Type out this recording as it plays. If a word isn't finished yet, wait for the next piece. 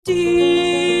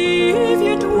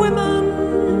Deviant women,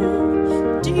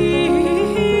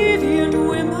 deviant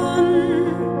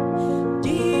women,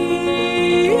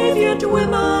 deviant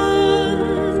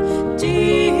women,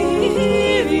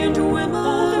 deviant women,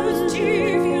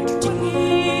 deviant women,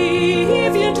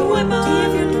 deviant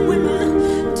women,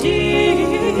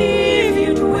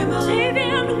 deviant women,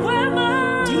 deviant women,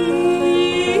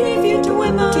 deviant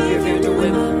women, deviant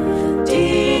women,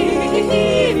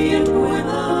 deviant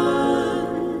women.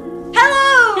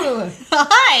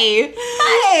 Hi.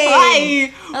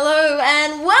 Hi. Hello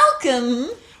and welcome.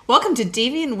 Welcome to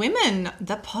Deviant Women,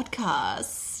 the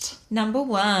podcast. Number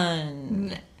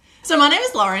 1. So my name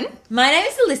is Lauren, My name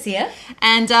is Alicia.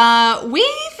 and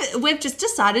we've just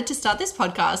decided to start this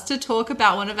podcast to talk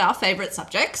about one of our favourite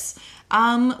subjects,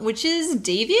 which is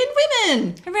deviant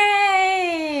women.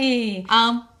 Hooray!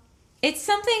 It's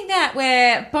something that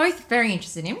we're both very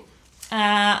interested in.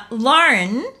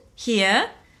 Lauren here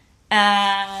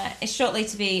is shortly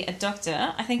to be a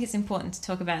doctor. I think it's important to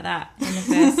talk about that in the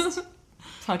first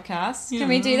podcast. Can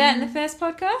we do that in the first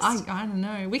podcast? I don't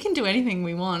know. We can do anything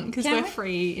we want because we're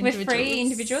free individuals. We're free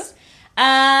individuals.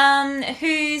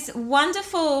 Whose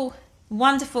wonderful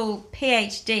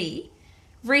PhD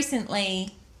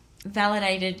recently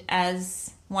validated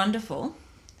as wonderful.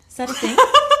 Is that a thing?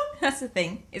 That's a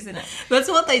thing, isn't it?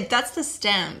 That's the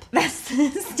stamp. That's the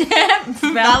stamp.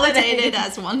 Validated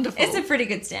as wonderful. It's a pretty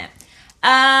good stamp.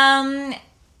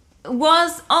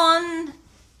 Was on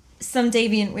some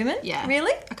deviant women. Yeah.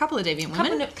 Really? A couple of deviant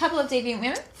women. Couple of deviant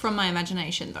women. From my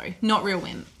imagination, though. Not real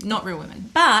women.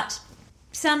 But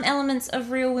some elements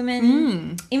of real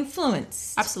women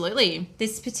influenced Absolutely.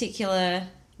 this particular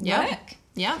work.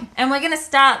 Yeah. And we're going to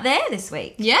start there this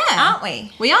week. Yeah. Aren't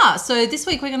we? We are. So this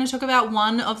week we're going to talk about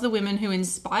one of the women who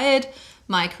inspired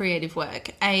my creative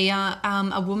work. A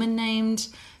woman named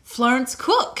Florence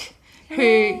Cook. I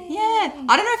don't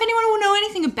know if anyone will know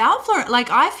anything about Florence. Like,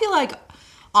 I feel like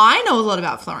I know a lot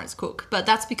about Florence Cook, but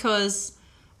that's because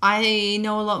I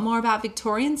know a lot more about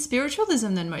Victorian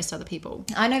spiritualism than most other people.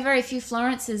 I know very few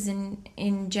Florences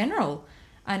in general.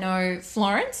 I know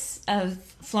Florence of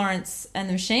Florence and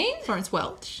the Machine. Florence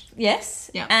Welch.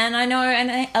 Yes. Yeah. And I know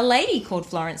a lady called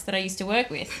Florence that I used to work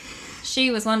with.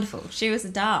 She was wonderful. She was a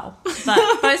doll.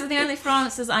 But those are the only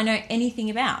Florences I know anything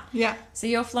about. Yeah. So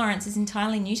your Florence is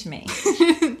entirely new to me.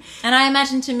 And I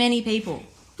imagine to many people.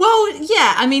 Well,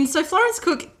 yeah. I mean, so Florence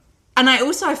Cook, and I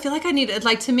feel like I need it.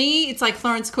 Like, to me, it's like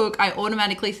Florence Cook, I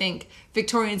automatically think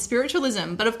Victorian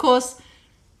spiritualism. But of course,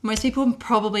 most people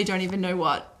probably don't even know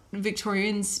what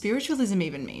Victorian spiritualism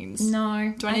even means.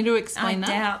 No. Do I need to explain that?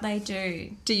 I doubt they do.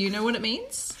 Do you know what it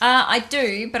means? I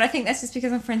do, but I think that's just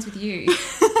because I'm friends with you.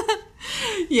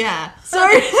 Yeah. So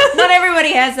Not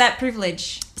everybody has that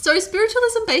privilege. So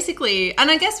spiritualism basically, and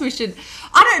I guess we should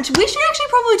actually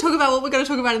probably talk about what we're going to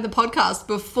talk about in the podcast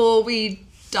before we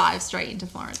dive straight into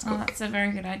Florence Cook. Oh, that's a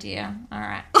very good idea. All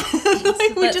right.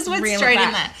 We just went straight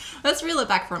in there. Let's reel it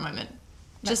back for a moment.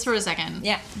 Just for a second.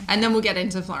 Yeah. And then we'll get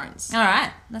into Florence. All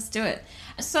right. Let's do it.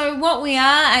 So what we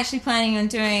are actually planning on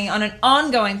doing on an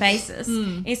ongoing basis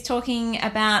is talking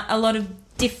about a lot of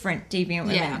different deviant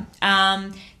women.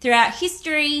 Throughout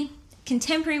history,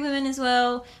 contemporary women as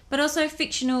well, but also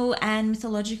fictional and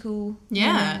mythological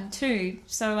women too.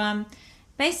 So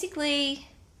basically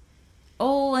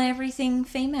all and everything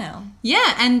female.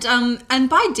 Yeah, and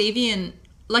by deviant,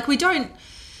 like, we don't.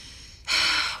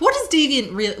 What does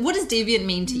deviant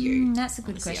mean to you? That's a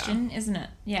good question, isn't it?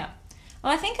 Yeah.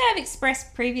 Well, I think I've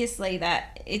expressed previously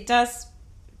that it does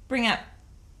bring up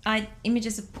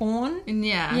images of porn.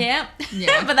 Yeah. Yeah.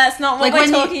 But that's not what we're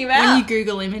talking about. When you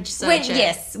Google image search it.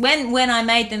 Yes. When I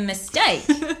made the mistake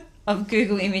of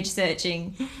Google image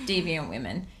searching deviant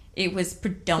women, it was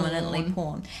predominantly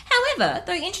porn. However,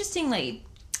 though, interestingly,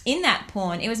 in that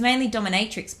porn, it was mainly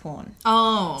dominatrix porn.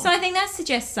 Oh. So I think that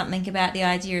suggests something about the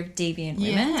idea of deviant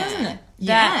women, doesn't it?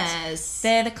 Yes.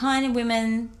 They're the kind of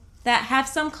women that have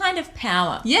some kind of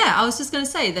power. Yeah, I was just going to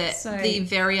say that the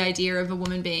very idea of a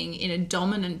woman being in a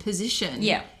dominant position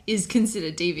is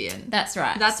considered deviant. That's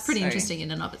right. That's pretty interesting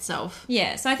in and of itself.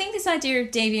 Yeah, so I think this idea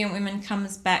of deviant women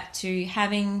comes back to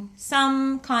having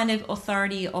some kind of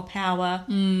authority or power.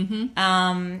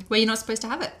 Mm-hmm. Where you're not supposed to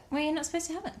have it. Where you're not supposed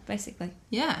to have it, basically.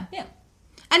 Yeah. Yeah.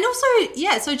 And also,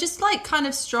 so just like kind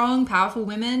of strong, powerful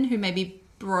women who maybe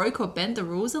broke or bent the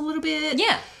rules a little bit.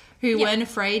 Yeah. Who weren't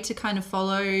afraid to kind of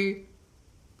follow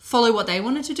what they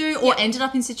wanted to do, or ended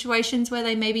up in situations where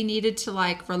they maybe needed to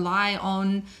like rely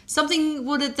on something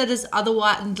that is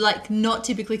otherwise like not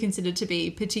typically considered to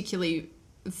be particularly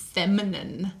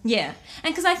feminine. Yeah.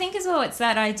 And because I think as well it's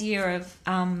that idea of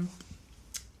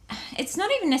it's not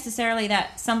even necessarily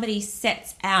that somebody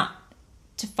sets out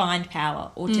to find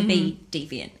power or to be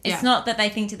deviant. It's not that they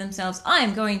think to themselves, I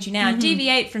am going to now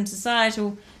deviate from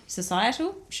societal,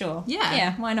 sure.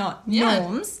 Yeah, why not? Yeah.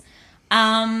 Norms.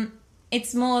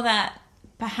 It's more that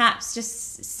perhaps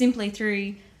just simply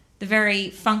through the very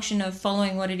function of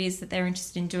following what it is that they're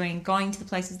interested in doing, going to the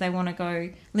places they want to go,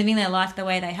 living their life the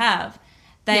way they have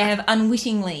have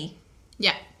unwittingly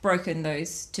broken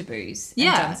those taboos and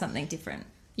done something different.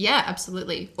 Yeah,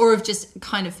 absolutely. Or have just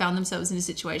kind of found themselves in a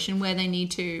situation where they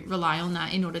need to rely on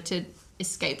that in order to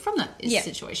escape from that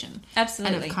situation.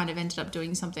 Absolutely. And have kind of ended up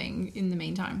doing something in the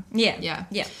meantime. Yeah.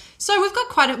 So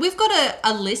we've got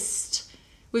a list.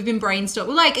 We've been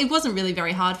brainstorming. Like, it wasn't really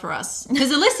very hard for us.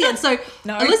 Because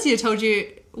Alicia told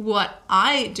you what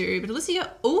I do, but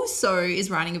Alicia also is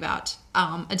writing about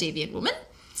a deviant woman.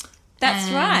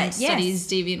 That's right. Studies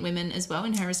deviant women as well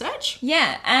in her research.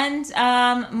 Yeah, and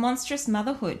monstrous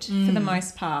motherhood for the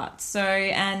most part. So,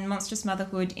 and monstrous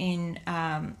motherhood in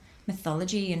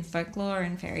mythology and folklore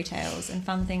and fairy tales and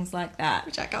fun things like that.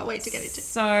 Which I can't wait to get into.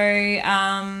 So,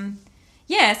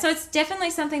 so it's definitely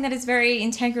something that is very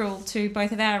integral to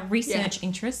both of our research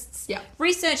interests. Yeah.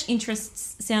 Research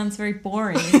interests sounds very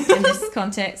boring in this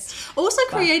context. Also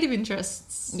creative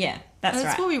interests. Yeah, that's right.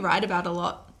 That's what we write about a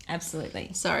lot.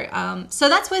 Absolutely. So, so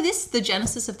that's where the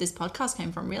genesis of this podcast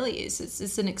came from. Really,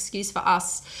 it's an excuse for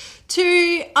us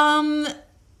to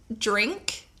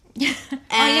drink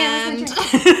and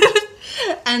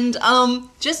and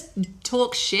just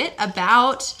talk shit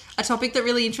about a topic that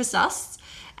really interests us.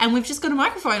 And we've just got a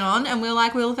microphone on, and we're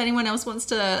like, well, if anyone else wants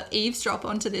to eavesdrop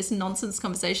onto this nonsense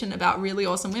conversation about really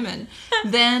awesome women,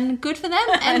 then good for them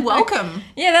and welcome.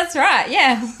 Yeah, that's right.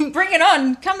 Yeah, bring it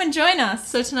on. Come and join us.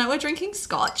 So tonight we're drinking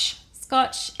scotch.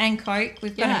 Scotch and Coke.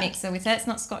 We've got a mixer with it. It's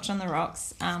not scotch on the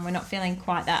rocks. We're not feeling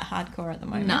quite that hardcore at the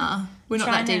moment. Nah, we're not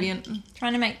that deviant.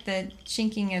 Trying to make the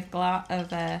chinking of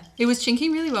It was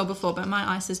chinking really well before, but my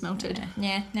ice has melted.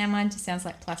 Yeah, now mine just sounds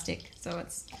like plastic, so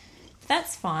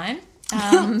that's fine.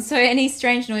 So any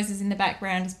strange noises in the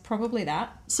background is probably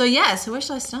that. So where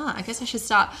should I start? I guess I should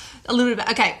start a little bit.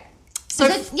 Okay. So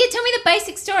tell me the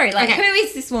basic story. Like, who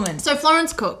is this woman? So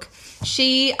Florence Cook,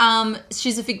 she's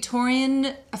a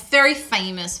very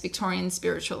famous Victorian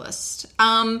spiritualist.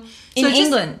 In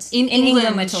England,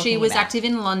 we're talking she was active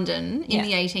in London in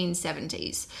the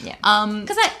 1870s. Yeah. I'm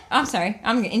sorry,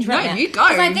 I'm going to interrupt now. No, you go.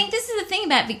 Because I think this is the thing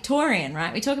about Victorian,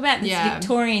 right? We talk about this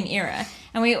Victorian era,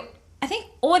 and I think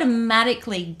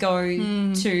automatically go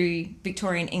to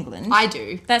Victorian England. I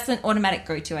do. That's an automatic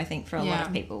go-to, I think, for a lot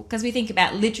of people. Because we think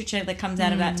about literature that comes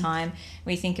out of that time.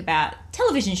 We think about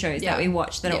television shows that we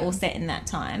watch that are all set in that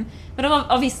time. But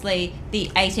obviously, the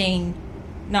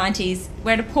 1890s,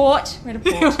 we're at a port.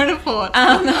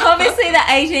 Obviously, the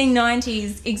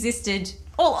 1890s existed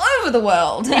all over the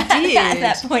world at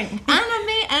that point.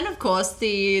 And of course,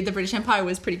 the British Empire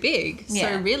was pretty big.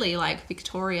 So really, like,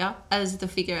 Victoria as the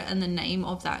figure and the name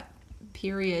of that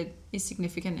period is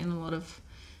significant in a lot of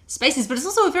spaces. But it's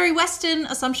also a very Western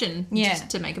assumption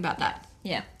to make about that.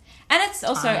 Yeah. And it's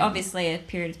also obviously a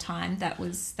period of time that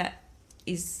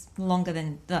is longer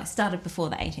than, started before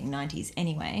the 1890s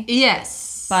anyway.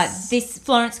 Yes. But this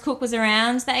Florence Cook was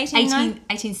around the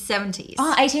 1870s.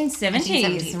 Oh,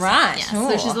 1870s. Right. Yeah.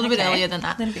 So she's a little bit earlier than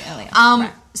that. A little bit earlier.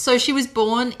 Right. So she was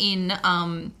born in, she was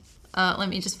born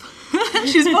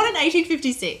in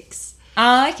 1856.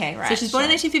 Oh, okay, right. So she's born in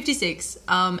 1856,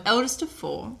 eldest of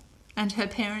four, and her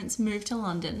parents moved to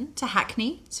London, to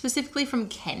Hackney, specifically from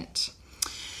Kent.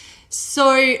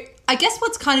 So I guess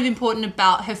what's kind of important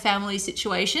about her family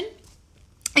situation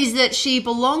is that she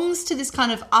belongs to this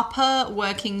kind of upper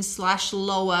working /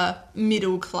 lower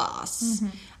middle class. Mm-hmm.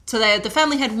 So the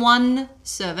family had one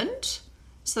servant,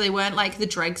 so they weren't like the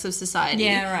dregs of society.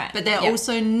 Yeah, right. But they're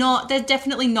also not,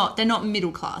 they're not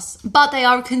middle class, but they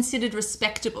are considered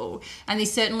respectable. And they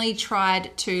certainly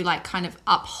tried to like kind of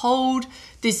uphold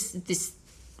this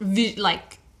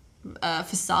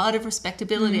facade of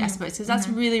respectability, I suppose, because that's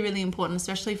really, really important,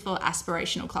 especially for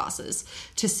aspirational classes,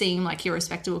 to seem like you're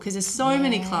respectable, because there's so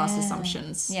many class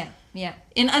assumptions. Yeah, yeah.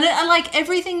 And like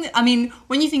everything, I mean,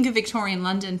 when you think of Victorian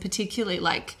London particularly,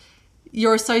 like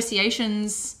your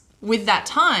associations with that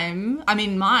time, I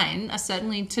mean, mine are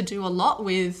certainly to do a lot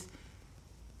with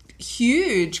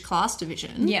huge class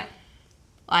division. Yeah.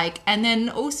 Like, and then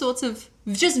all sorts of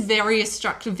just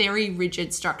very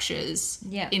rigid structures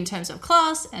in terms of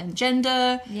class and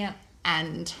gender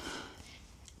and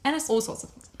all sorts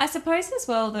of things. I suppose as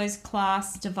well those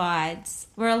class divides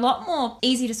were a lot more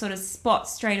easy to sort of spot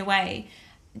straight away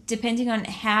depending on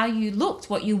how you looked,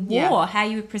 what you wore, how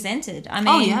you were presented. I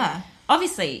mean,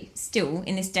 obviously still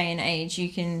in this day and age, you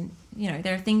can,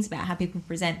 there are things about how people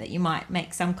present that you might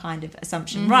make some kind of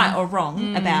assumption, right or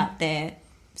wrong, about their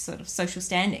sort of social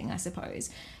standing, I suppose.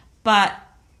 But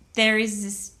there is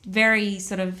this very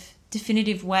sort of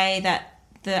definitive way that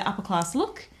the upper class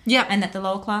look. Yep. And that the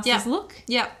lower classes look.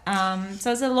 Yep. So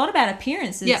there's a lot about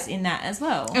appearances in that as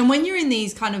well. And when you're in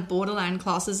these kind of borderland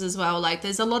classes as well, like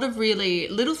there's a lot of really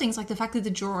little things, like the fact that the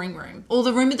drawing room or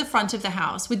the room at the front of the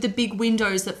house with the big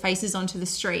windows that faces onto the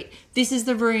street, this is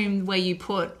the room where you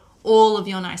put all of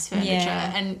your nice furniture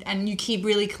and you keep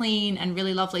really clean and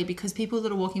really lovely because people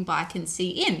that are walking by can see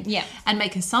in and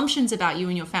make assumptions about you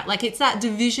and your family. Like it's that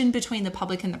division between the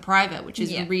public and the private, which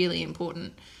is really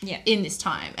important in this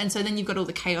time. And so then you've got all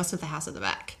the chaos of the house at the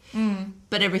back,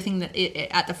 but everything that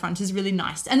at the front is really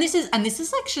nice. And this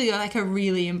is actually like a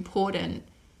really important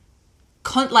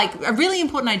a really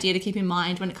important idea to keep in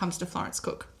mind when it comes to Florence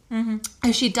Cook. And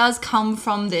she does come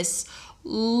from this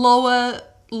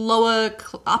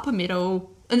upper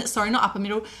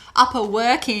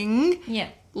working,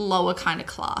 lower kind of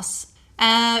class.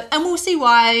 And we'll see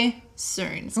why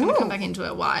soon. It's going to come back into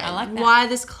it, why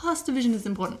this class division is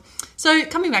important. So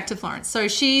coming back to Florence. So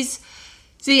she's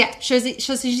a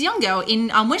young girl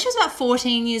when she was about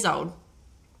 14 years old.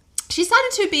 She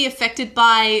started to be affected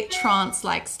by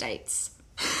trance-like states.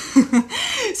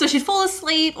 So she'd fall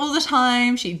asleep all the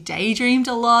time. She daydreamed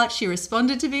a lot. She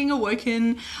responded to being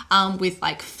awoken with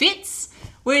like fits,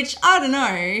 which I don't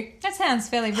know. That sounds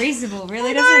fairly reasonable,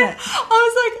 really, doesn't it?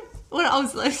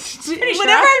 Whenever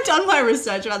I've done my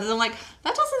research about this, I'm like,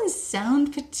 that doesn't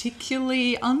sound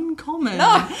particularly uncommon for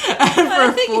a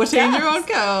 14-year-old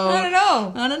girl. I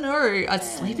don't know.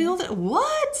 Sleeping all the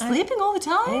Sleeping all the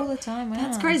time? All the time, wow.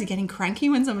 That's crazy. Getting cranky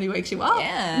when somebody wakes you up.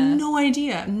 Yeah. No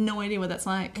idea what that's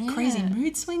like. Yeah. Crazy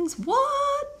mood swings.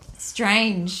 What?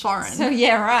 Strange. Foreign. So,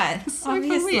 yeah, right. So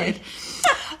obviously. Weird.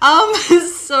 And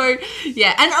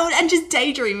just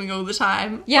daydreaming all the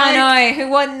time. Yeah, I know.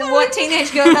 What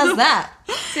teenage girl does that?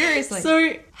 Seriously.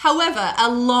 So, however,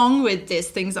 along with this,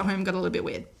 things at home got a little bit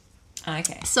weird.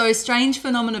 Okay. So strange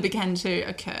phenomena began to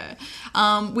occur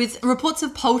with reports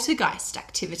of poltergeist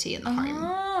activity in the home.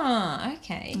 Oh,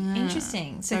 okay.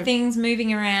 Interesting. So things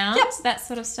moving around, that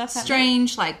sort of stuff happening?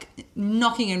 Strange, like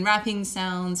knocking and rapping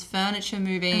sounds, furniture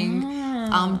moving,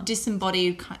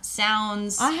 disembodied kind of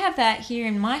sounds. I have that here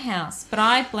in my house, but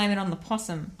I blame it on the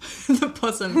possum. The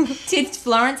possum. Did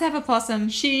Florence have a possum?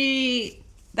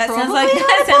 That sounds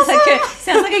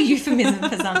like a euphemism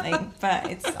for something,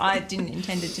 but I didn't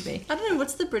intend it to be. I don't know.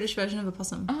 What's the British version of a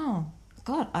possum? Oh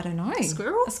God, I don't know. A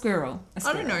squirrel? A squirrel.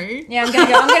 I don't know. Yeah, I'm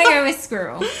gonna go with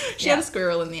squirrel. She had a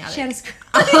squirrel in the attic. She had a squirrel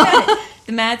in the attic.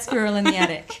 The mad squirrel in the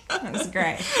attic. That was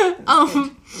great.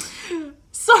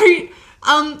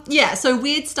 So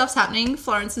weird stuff's happening.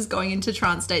 Florence is going into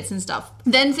trance states and stuff.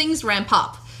 Then things ramp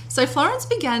up. So Florence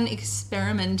began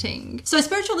experimenting. So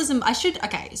spiritualism, I should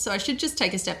just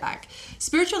take a step back.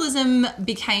 Spiritualism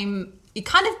began in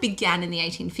the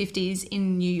 1850s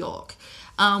in New York.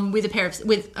 With a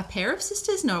pair of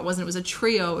sisters? No, it wasn't. It was a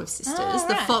trio of sisters,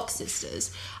 the Fox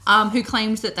sisters, who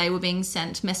claimed that they were being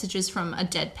sent messages from a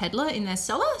dead peddler in their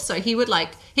cellar. So he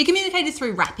communicated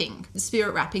through rapping,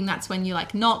 spirit rapping. That's when you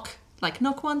knock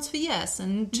once for yes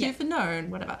and two for no and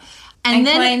whatever. And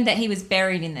then claimed that he was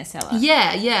buried in their cellar.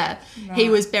 Yeah. Right. He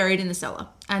was buried in the cellar.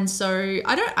 And so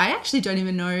I actually don't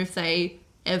even know if they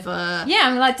ever... Yeah,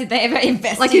 I'm like, did they ever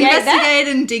investigate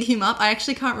and dig him up? I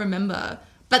actually can't remember.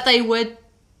 But they would...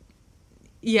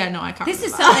 Yeah, no, I can't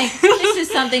remember. This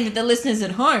is something that the listeners at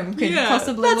home could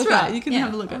possibly look at. That's right. You can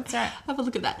have a look at that. Right. Have a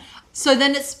look at that. So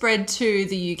then it spread to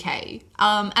the UK.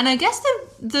 And I guess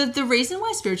the reason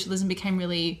why spiritualism became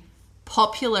really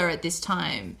popular at this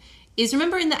time is,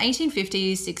 remember, in the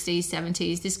 1850s, 60s,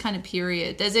 70s, this kind of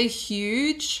period, there's a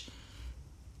huge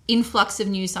influx of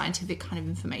new scientific kind of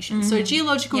information. So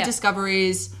geological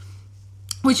discoveries,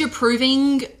 which are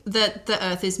proving that the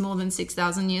Earth is more than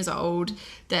 6,000 years old.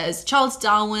 There's Charles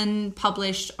Darwin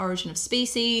published Origin of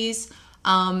Species.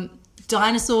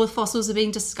 Dinosaur fossils are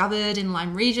being discovered in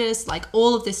Lyme Regis. Like,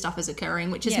 all of this stuff is occurring,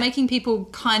 which is making people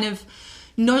kind of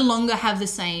no longer have the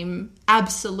same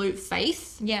absolute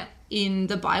faith in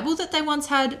the Bible that they once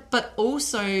had, but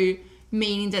also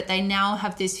meaning that they now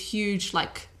have this huge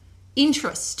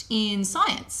interest in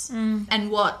science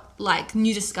and what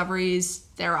new discoveries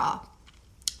there are.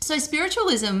 So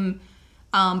spiritualism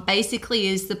basically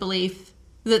is the belief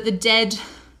that the dead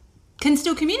can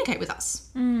still communicate with us.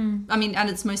 I mean, at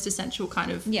its most essential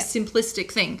kind of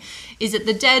simplistic thing is that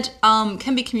the dead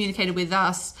can communicate with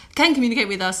us,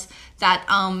 that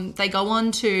they go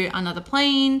on to another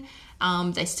plane,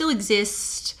 they still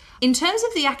exist, In terms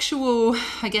of the actual,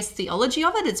 I guess, theology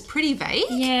of it, it's pretty vague.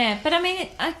 Yeah, but I mean,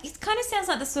 it kind of sounds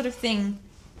like the sort of thing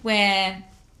where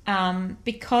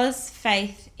because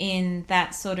faith in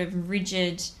that sort of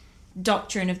rigid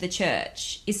doctrine of the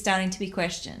church is starting to be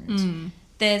questioned,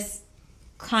 there's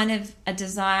kind of a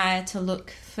desire to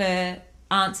look for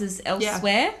answers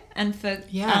elsewhere and for,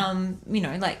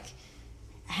 like,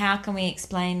 how can we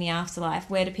explain the afterlife?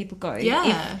 Where do people go?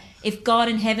 Yeah. If God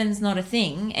and heaven's not a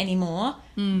thing anymore,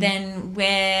 then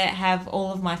where have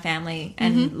all of my family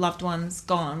and loved ones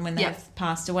gone when they've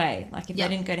passed away? Like, if they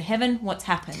didn't go to heaven, what's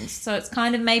happened? So it's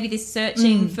kind of maybe this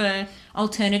searching for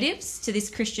alternatives to this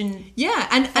Christian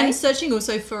and searching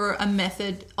also for a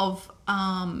method of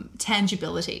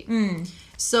tangibility.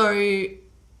 So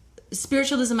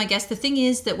spiritualism, I guess, the thing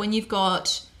is that when you've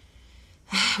got...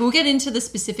 We'll get into the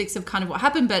specifics of kind of what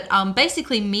happened, but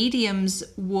basically mediums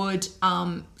would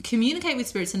communicate with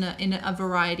spirits in a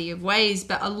variety of ways,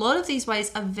 but a lot of these ways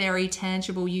are very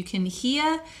tangible. You can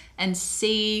hear and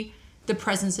see the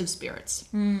presence of spirits.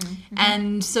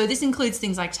 And so this includes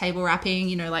things like table rapping,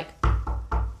 you know, like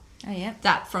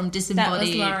that from Disembodied. That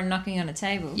was Lauren knocking on a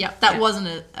table. That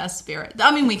wasn't a spirit.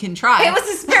 I mean, we can try. It was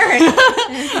a spirit.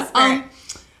 It was a spirit.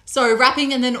 So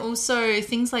rapping, and then also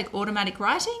things like automatic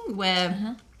writing,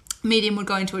 where medium would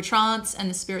go into a trance and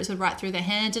the spirits would write through their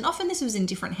hand, and often this was in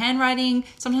different handwriting,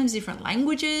 sometimes different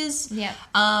languages.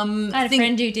 I had a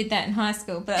friend who did that in high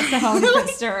school, but that's a whole different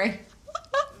story.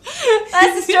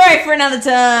 That's a story for another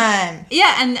time.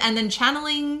 Yeah, and then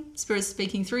channeling, spirits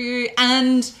speaking through you,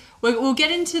 and we'll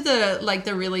get into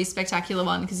the really spectacular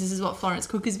one, because this is what Florence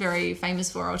Cook is very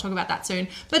famous for. I'll talk about that soon.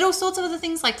 But all sorts of other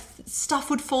things, like stuff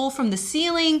would fall from the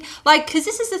ceiling, like, because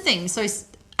this is the thing. So,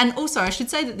 and also I should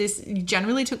say that this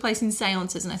generally took place in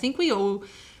seances, and I think we all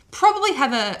probably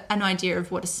have an idea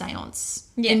of what a seance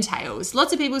entails.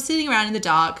 Lots of people sitting around in the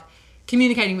dark,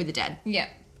 communicating with the dead. Yeah.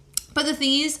 But the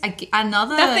thing is,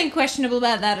 another... Nothing questionable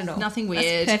about that at all. Nothing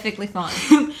weird. That's perfectly fine.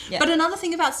 But another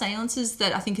thing about seances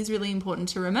that I think is really important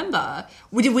to remember,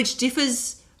 which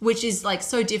is like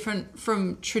so different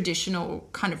from traditional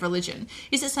kind of religion,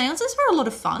 is that seances were a lot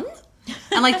of fun.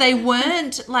 And like they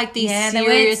weren't like these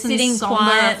serious and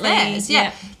somber affairs.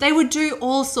 Yeah. They would do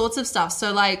all sorts of stuff.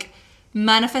 So like...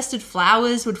 manifested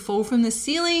flowers would fall from the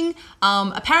ceiling.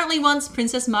 Apparently once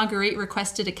Princess Marguerite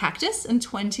requested a cactus and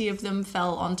 20 of them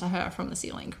fell onto her from the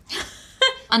ceiling.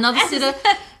 Another sitter...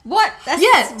 What? So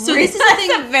this is the thing.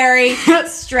 That's a very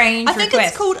strange request. I think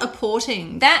it's called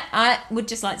apporting. That, I would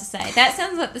just like to say, that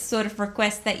sounds like the sort of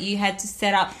request that you had to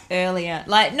set up earlier.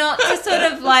 Like, not to sort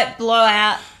of like blow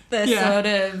out the sort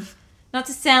of... Not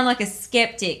to sound like a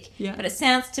skeptic, but it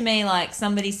sounds to me like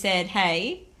somebody said,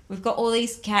 hey... We've got all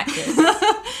these cactus.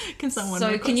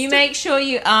 Can you make sure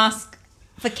you ask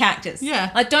for cactus?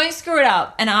 Yeah. Like, don't screw it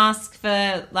up and ask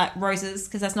for, like, roses,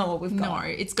 because that's not what we've got. No,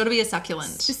 it's got to be a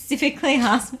succulent. Specifically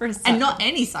ask for a succulent. And not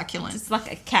any succulent. It's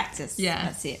like a cactus. Yeah.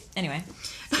 That's it. Anyway.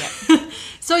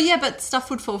 Yeah. But stuff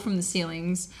would fall from the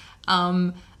ceilings.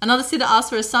 Another sitter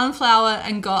asked for a sunflower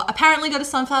and apparently got a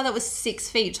sunflower that was 6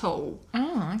 feet tall.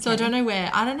 Oh, okay. So I don't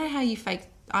know how you fake...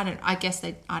 I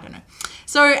don't know.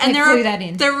 So, and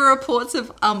there were reports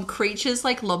of creatures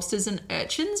like lobsters and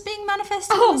urchins being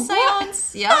manifested in the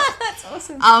seance. Yeah. That's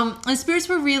awesome. And spirits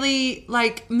were really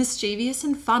like mischievous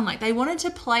and fun. Like they wanted to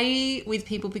play with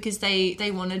people because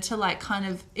they wanted to like kind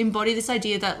of embody this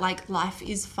idea that like life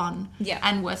is fun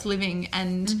and worth living.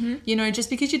 And, you know, just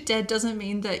because you're dead doesn't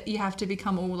mean that you have to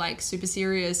become all like super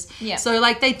serious. Yeah. So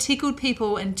like they tickled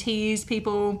people and teased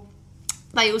people.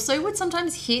 They also would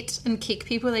sometimes hit and kick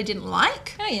people they didn't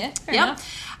like. Oh, yeah. Fair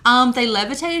enough. They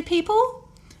levitated people,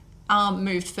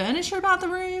 moved furniture about the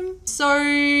room. So,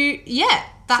 yeah,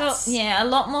 that's... a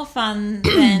lot more fun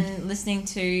than listening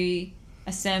to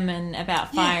a sermon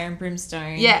about fire and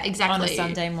brimstone. Yeah, exactly. On a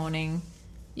Sunday morning.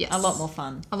 Yes. A lot more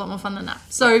fun. A lot more fun than that.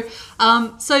 So,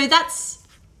 so that's...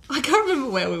 I can't remember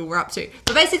where we were up to.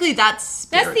 But basically that's...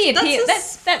 That's the appeal.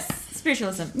 That's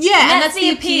spiritualism. Yeah, and that's the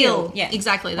appeal. Yeah,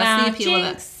 exactly. That's the appeal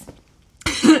of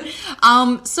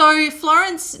it. So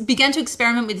Florence began to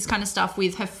experiment with this kind of stuff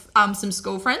with her some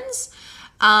school friends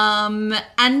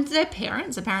and their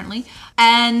parents, apparently.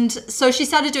 And so she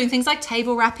started doing things like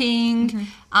table rapping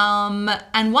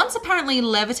and once apparently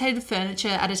levitated furniture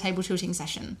at a table tilting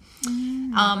session.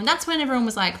 That's when everyone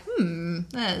was like,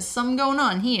 there's something going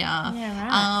on here. Yeah,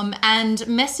 right. And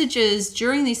messages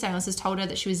during these seances told her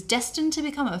that she was destined to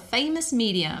become a famous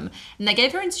medium. And they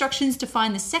gave her instructions to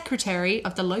find the secretary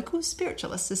of the local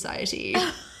spiritualist society.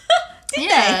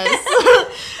 Yes.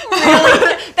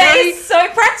 Really? That is so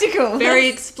practical. Very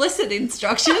explicit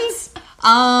instructions.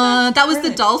 That was the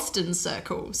brilliant. Dalston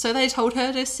Circle. So they told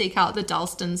her to seek out the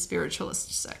Dalston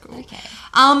Spiritualist Circle. Okay.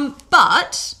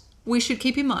 But we should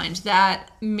keep in mind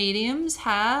that mediums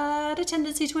had a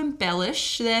tendency to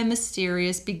embellish their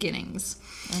mysterious beginnings.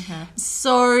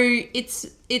 So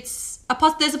there's a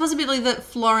possibility that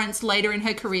Florence later in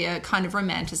her career kind of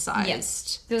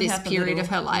romanticized Built this up a period of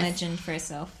little her life. legend for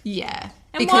herself. Yeah.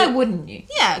 And why wouldn't you?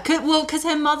 Yeah, because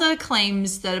her mother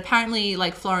claims that apparently,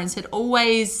 like, Florence had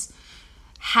always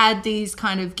had these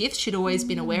kind of gifts. She'd always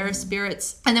been aware of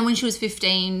spirits. And then when she was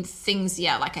 15, things,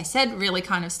 like I said, really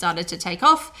kind of started to take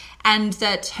off. And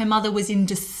that her mother was in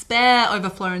despair over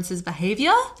Florence's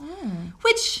behavior.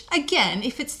 Which, again,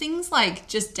 if it's things like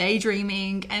just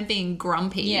daydreaming and being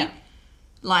grumpy,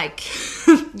 like...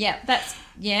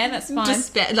 that's fine.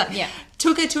 despair,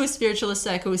 took her to a spiritualist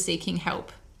circle seeking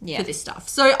help. Yeah. For this stuff.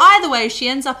 So either way, she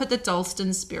ends up at the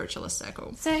Dalston Spiritualist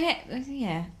Circle. So,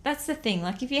 that's the thing.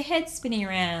 Like, if your head's spinning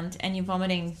around and you're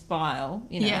vomiting bile,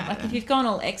 like if you've gone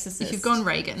all exorcist. If you've gone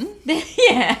Reagan. You've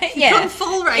gone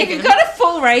full Reagan. If you've got a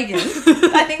full Reagan,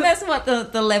 I think that's what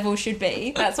the level should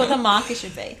be. That's what the marker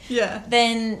should be. Yeah.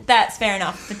 Then that's fair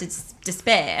enough for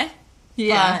despair.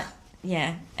 Yeah.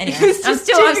 But, anyway, I'm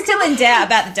still in doubt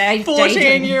about the day.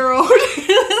 14-year-old.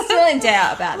 Still in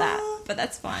doubt about that, but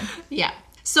that's fine. Yeah.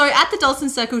 So at the Dalston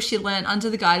Circle, she learned under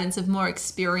the guidance of more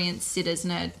experienced sitters,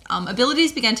 and her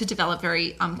abilities began to develop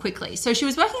very quickly. So she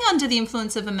was working under the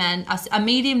influence of a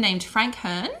medium named Frank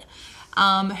Hearn,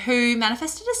 who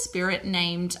manifested a spirit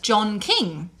named John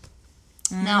King.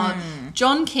 Now,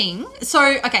 John King,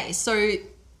 so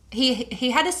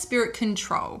he had a spirit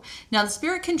control. Now, the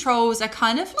spirit controls are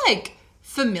kind of like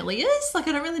familiars. Like,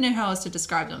 I don't really know how else to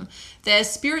describe them. They're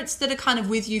spirits that are kind of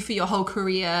with you for your whole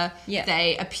career. Yeah.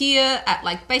 They appear at,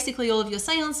 like, basically all of your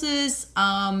seances.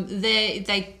 So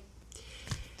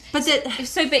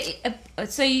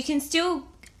you can still,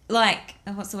 like,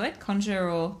 what's the word? Conjure,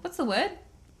 or what's the word?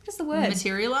 What is the word?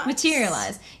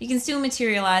 Materialize. You can still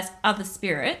materialize other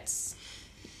spirits.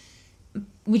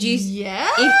 Would you? Yeah.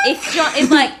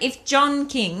 If John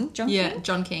King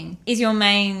John King is your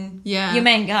main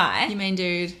guy, your main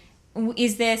dude,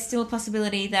 is there still a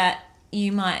possibility that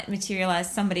you might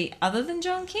materialize somebody other than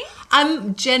John King?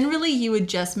 Generally you would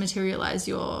just materialize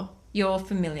your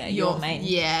familiar, your main.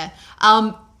 Yeah.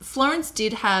 Florence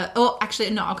did have. Oh,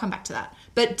 actually, no. I'll come back to that.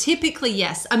 But typically,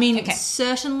 yes. I mean,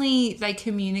 certainly they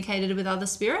communicated with other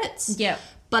spirits. Yeah.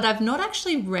 But I've not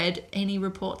actually read any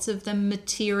reports of them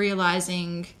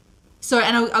materializing. So,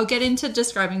 and I'll get into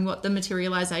describing what the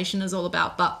materialization is all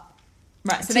about. But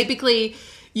so typically,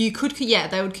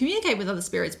 they would communicate with other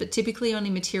spirits, but typically only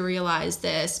materialize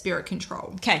their spirit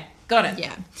control. Okay, got it.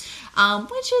 Yeah,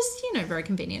 which is very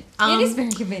convenient. It is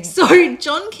very convenient. So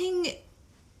John King,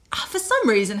 for some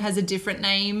reason, has a different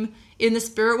name in the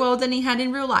spirit world than he had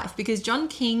in real life, because John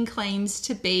King claims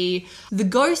to be the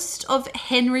ghost of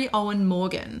Henry Owen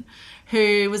Morgan,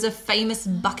 who was a famous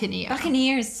buccaneer.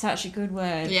 Buccaneer is such a good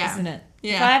word, isn't it?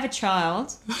 Yeah. If I have a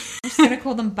child, I'm just going to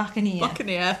call them Buccaneer.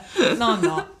 Buccaneer. No, I'm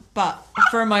not. But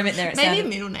for a moment there, Maybe a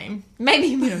middle name.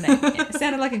 Yeah, it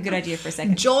sounded like a good idea for a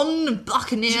second. John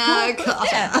Buccaneer Carter.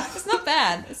 Yeah,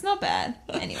 it's not bad.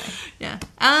 Anyway. Yeah.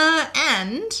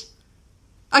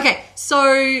 Okay,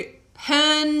 so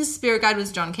Hearn's spirit guide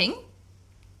was John King.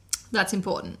 That's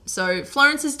important. So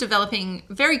Florence is developing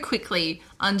very quickly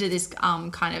under this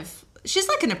kind of... She's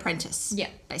like an apprentice,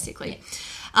 basically.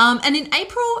 Yeah. And in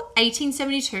April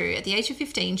 1872, at the age of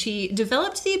 15, she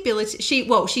developed the ability...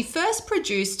 She first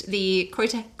produced the,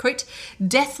 quote,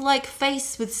 death-like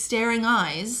face with staring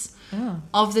eyes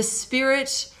of the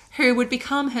spirit who would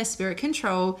become her spirit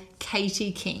control,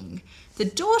 Katie King, the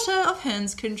daughter of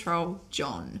Hearn's control,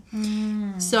 John.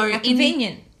 So how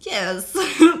convenient. Yes.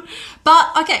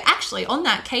 But, okay, actually, on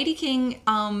that, Katie King...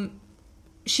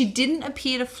 she didn't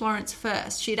appear to Florence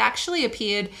first. She'd actually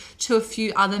appeared to a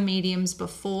few other mediums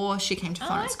before she came to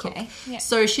Florence Cook. Yeah.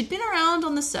 So she'd been around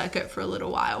on the circuit for a little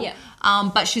while. Yeah.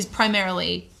 But she's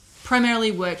primarily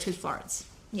worked with Florence.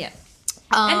 Yeah.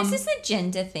 And is this a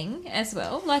gender thing as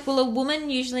well? Like, will a woman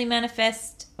usually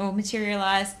manifest or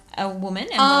materialize a woman,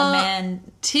 and will a man...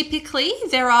 Typically,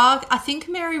 there are... I think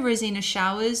Mary Rosina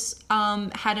Showers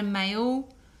had a male...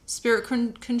 spirit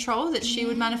control that she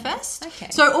would manifest. Okay.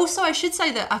 So also I should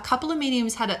say that a couple of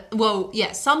mediums had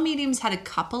some mediums had a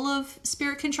couple of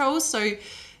spirit controls. So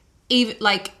even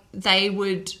like they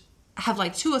would have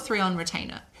like 2 or 3 on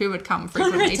retainer who would come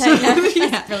frequently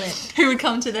Brilliant. who would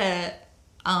come to their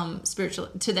spiritual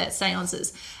to their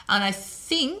seances. And I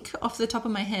think, off the top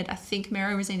of my head, I think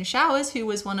Mary Rosina Showers, who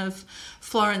was one of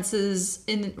Florence's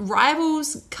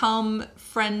rivals, come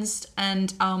friends,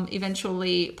 and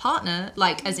eventually partner,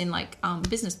 like as in like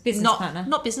business partner,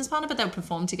 not business partner, but they would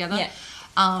perform together. Yeah.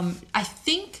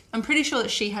 I'm pretty sure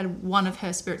that she had one of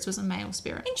her spirits was a male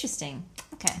spirit. Interesting.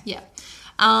 Okay. Yeah.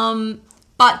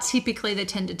 But typically they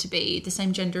tended to be the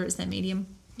same gender as their medium.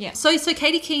 Yeah. So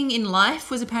Katie King in life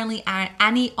was apparently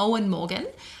Annie Owen Morgan.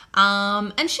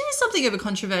 And she was something of a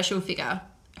controversial figure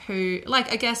who,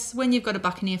 like, I guess when you've got a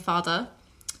Buccaneer father,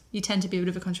 you tend to be a bit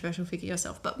of a controversial figure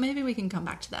yourself. But maybe we can come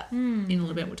back to that in a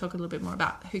little bit. We'll talk a little bit more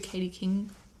about who Katie King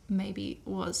maybe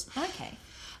was. Okay.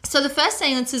 So the first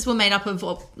seances were made up of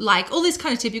like all this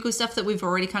kind of typical stuff that we've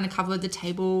already kind of covered, the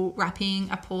table wrapping,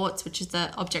 apports, which is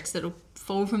the objects that will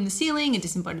fall from the ceiling, and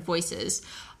disembodied voices.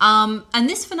 And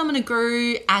this phenomena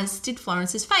grew, as did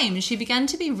Florence's fame, and she began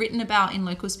to be written about in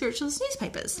local spiritualist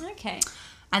newspapers. Okay.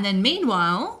 And then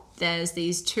meanwhile, there's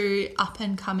these two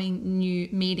up-and-coming new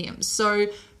mediums. So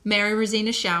Mary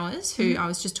Rosina Showers, who I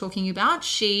was just talking about,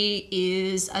 she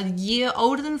is a year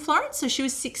older than Florence, so she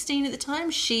was 16 at the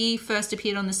time. She first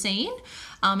appeared on the scene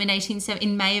in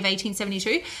May of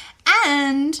 1872,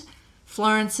 and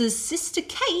Florence's sister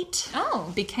Kate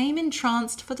became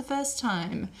entranced for the first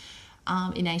time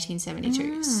in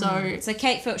 1872. So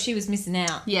Kate felt she was missing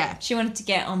out. Yeah. She wanted to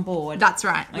get on board. That's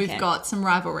right. Okay. We've got some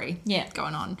rivalry Yeah.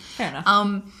 going on. Fair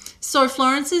enough. So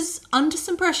Florence is under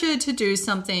some pressure to do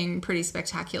something pretty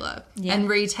spectacular and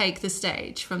retake the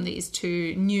stage from these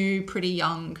two new, pretty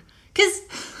young... Because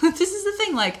this is the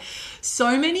thing, like,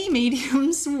 so many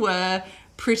mediums were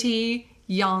pretty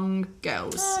young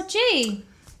girls. Oh, gee.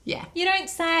 Yeah. You don't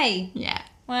say. Yeah.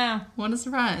 Wow. What a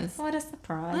surprise. What a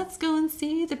surprise. Let's go and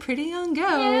see the pretty young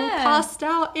girl Yeah. passed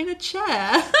out in a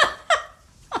chair.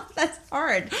 That's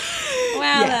horrid.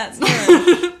 Wow, Yeah. that's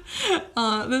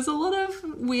horrid. There's a lot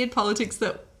of weird politics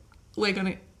that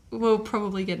we'll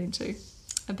probably get into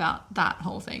about that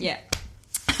whole thing. Yeah.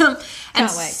 And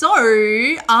Can't wait.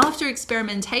 so, after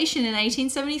experimentation in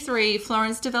 1873,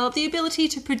 Florence developed the ability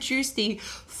to produce the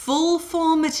full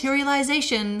form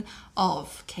materialization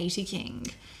of Katie King.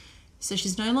 So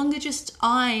she's no longer just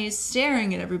eyes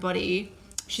staring at everybody.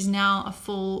 She's now a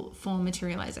full form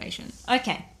materialization.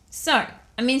 Okay. So,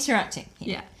 I'm interrupting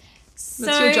here. Yeah.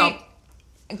 That's your job.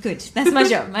 Good. That's my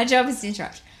job. My job is to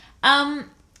interrupt.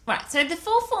 Right. So the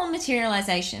full form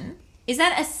materialization, is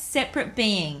that a separate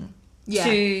being? Yeah.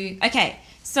 Okay.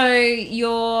 So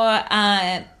your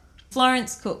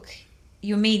Florence Cook,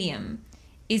 your medium,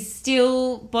 is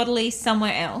still bodily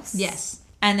somewhere else. Yes.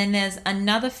 And then there's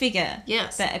another figure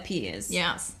Yes. that appears.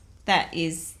 Yes. That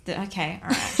is okay, all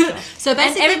right, sure. So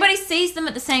basically, and everybody sees them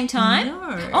at the same time?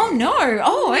 No. Oh, no.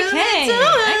 Oh,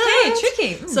 okay. Okay,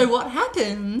 tricky. So what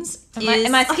happens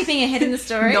Am I skipping ahead in the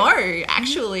story? No,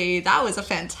 actually, that was a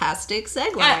fantastic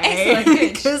segue. Excellent,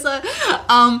 good. Because,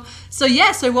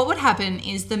 so what would happen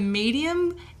is the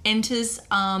medium enters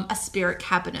a spirit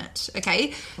cabinet,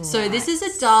 okay? So this is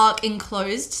a dark,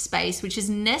 enclosed space which is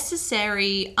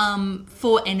necessary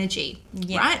for energy,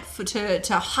 right?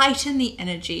 To heighten the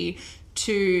energy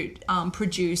to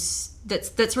produce,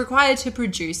 that's required to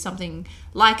produce something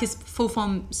like a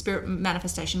full-form spirit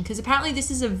manifestation, because apparently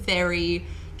this is a very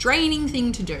draining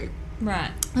thing to do. Right.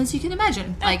 As you can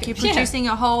imagine. Like, you're Yeah. producing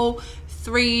a whole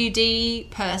 3D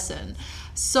person.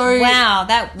 So Wow,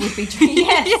 that would be true.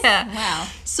 Yes. Yeah. Wow.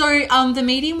 So the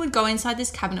medium would go inside this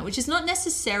cabinet, which is not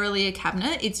necessarily a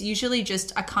cabinet. It's usually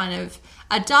just a kind of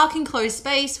a dark enclosed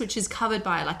space, which is covered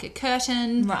by like a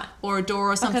curtain, Right. or a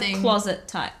door or something. Like a closet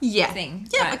type thing.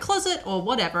 Yeah, Right. a closet or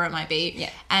whatever it might be. Yeah.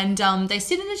 And they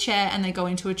sit in a chair and they go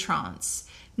into a trance.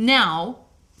 Now,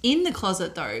 in the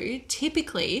closet though,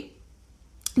 typically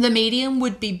the medium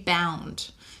would be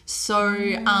bound. So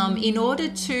in order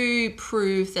to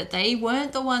prove that they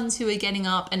weren't the ones who were getting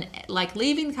up and like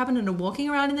leaving the cabinet and walking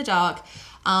around in the dark,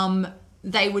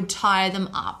 they would tie them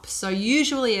up. So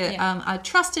usually a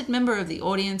trusted member of the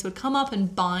audience would come up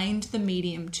and bind the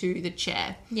medium to the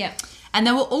chair. Yeah. And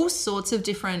there were all sorts of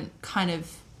different kind of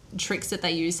tricks that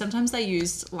they used. Sometimes they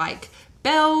used like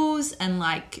bells and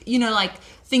like, like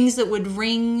things that would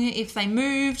ring if they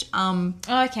moved,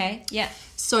 Okay. Yeah.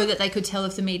 so that they could tell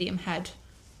if the medium had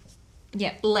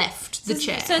Yeah. left the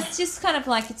chair. So it's just kind of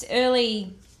like it's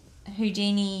early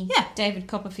Houdini, Yeah. David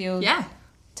Copperfield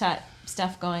type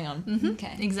stuff going on. Mm-hmm.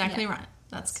 Okay. Exactly Yeah. right.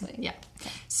 That's Sweet. yeah.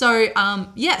 Okay. So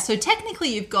so technically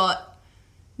you've got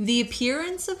the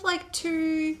appearance of like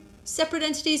two separate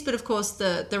entities, but of course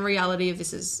the reality of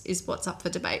this is what's up for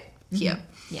debate here.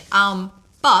 Yeah.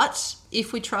 But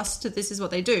if we trust that this is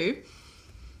what they do,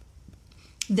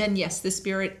 then yes, the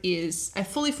spirit is a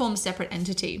fully formed separate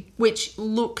entity, which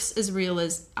looks as real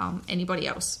as anybody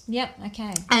else. Yep.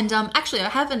 Okay. And actually, I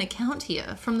have an account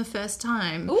here from the first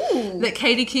time Ooh. that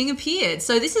Katie King appeared.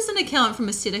 So this is an account from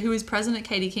a sitter who was present at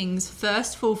Katie King's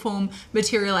first full form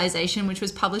materialization, which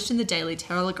was published in the Daily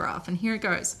Telegraph. And here it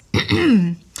goes.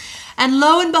 And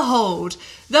lo and behold,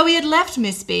 though he had left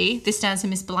Miss B, this stands for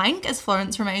Miss Blank, as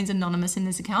Florence remains anonymous in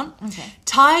this account,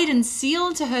 tied and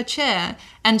sealed to her chair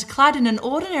and clad in an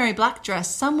ordinary black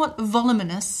dress, somewhat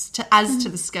voluminous as to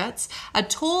the skirts, a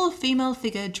tall female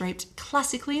figure draped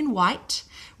classically in white,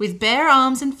 with bare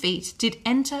arms and feet, did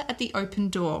enter at the open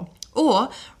door, or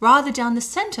rather down the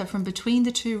centre from between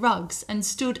the two rugs, and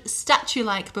stood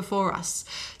statue-like before us,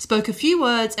 spoke a few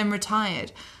words and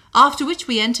retired. After which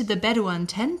we entered the Bedouin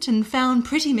tent and found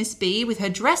pretty Miss B with her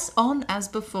dress on as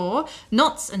before,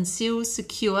 knots and seals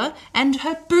secure, and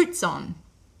her boots on.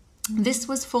 This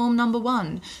was form number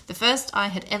 1, the first I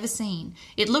had ever seen.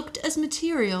 It looked as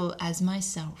material as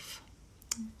myself.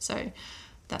 So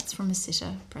that's from a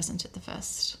sitter present at the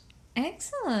first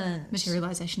Excellent.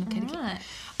 materialization of Katie King.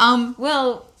 Right.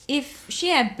 Well, if she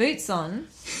had boots on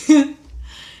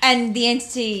and the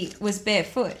entity was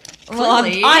barefoot, well,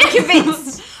 Clearly. I'm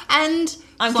convinced. And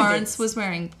I'm Florence convinced. was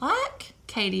wearing black.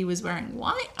 Katie was wearing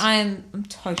white. I'm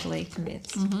totally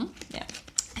convinced. Mm-hmm. Yeah.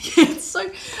 So,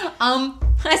 I'm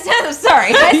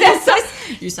sorry. I sound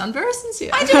so. you sound very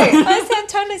sincere. I do. I sound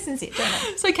totally sincere, don't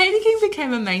I? So Katie King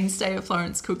became a mainstay of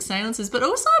Florence Cook's seances, but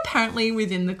also apparently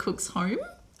within the Cook's home.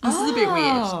 This is a bit weird.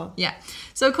 Oh. Yeah.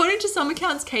 So according to some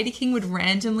accounts, Katie King would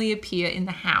randomly appear in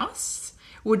the house,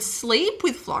 would sleep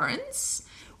with Florence,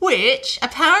 which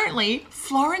apparently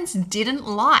Florence didn't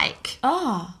like.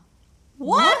 Oh.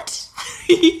 What?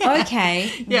 Yeah.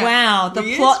 Okay. Yeah. Wow. The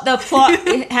Weird. plot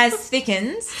has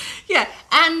thickens. Yeah.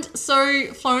 And so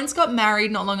Florence got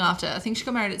married not long after. I think she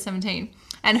got married at 17.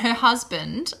 And her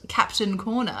husband, Captain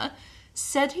Corner,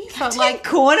 said he felt like...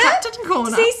 Corner? Captain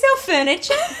Corner. Does he sell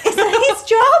furniture? Is that his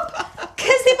job?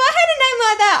 Because if I had a name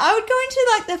like that, I would go into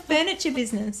like the furniture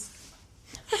business.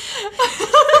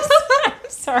 I'm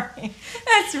sorry.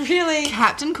 That's really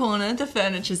Captain Corner, the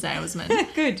furniture salesman,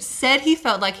 good. said he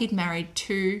felt like he'd married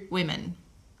 2 women.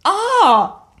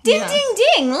 Oh, ding, Yeah. ding,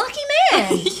 ding. Lucky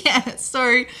man. Yeah,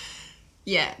 so,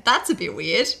 yeah, that's a bit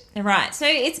weird. Right. So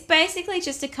it's basically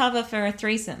just a cover for a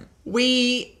threesome.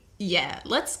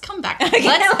 Let's come back. Okay,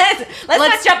 let's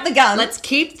not jump the gun. Let's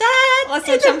keep that Let's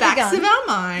in not the jump the backs gun. of our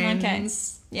minds. Okay.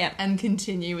 Yeah. And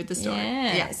continue with the story.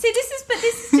 Yeah. See, this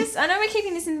is just, I know we're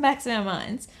keeping this in the backs of our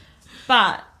minds,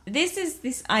 but this is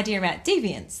this idea about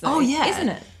deviance, though. Oh, yeah. Isn't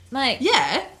it? Like,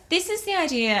 Yeah. this is the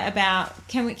idea about,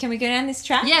 can we go down this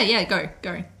track? Yeah,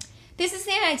 go. This is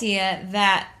the idea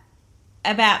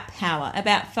about power,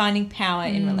 about finding power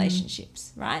in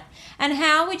relationships, right? And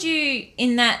how would you,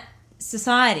 in that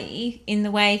society, in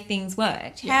the way things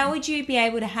worked, how would you be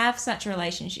able to have such a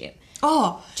relationship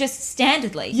Oh, just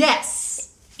standardly? yes.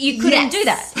 You couldn't do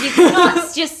that. You could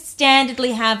not just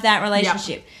standardly have that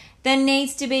relationship. There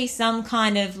needs to be some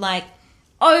kind of like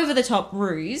over the top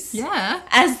ruse. Yeah.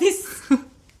 As this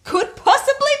could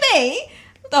possibly be,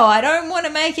 though I don't want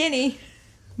to make any.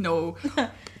 No.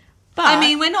 But I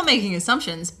mean, we're not making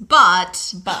assumptions,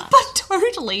 but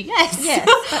totally, yes. Yes,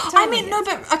 but I totally mean, no,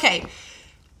 but, okay.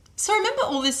 So remember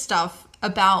all this stuff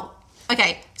about,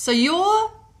 okay, so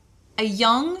you're a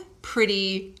young,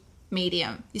 pretty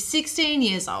medium. You're 16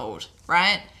 years old,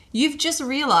 right? You've just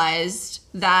realized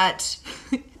that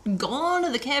gone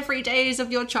are the carefree days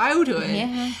of your childhood.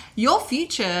 Yeah. Your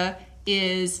future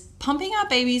is pumping out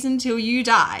babies until you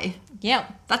die.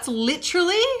 Yep. That's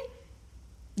literally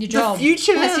Your job. the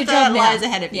future That's your that job now. lies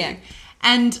ahead of Yeah. you.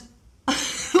 And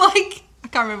like, I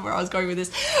can't remember where I was going with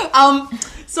this.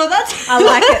 So that's I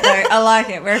like it though. I like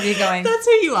it. Wherever you're going. that's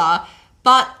who you are.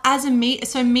 But as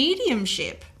so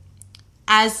mediumship,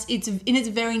 as it's in its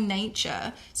very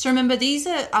nature. So remember, these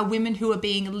are women who are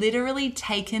being literally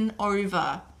taken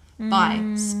over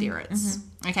by spirits.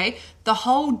 Mm-hmm. Okay, the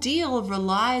whole deal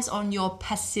relies on your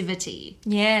passivity,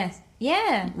 Yes.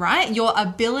 Yeah. right? Your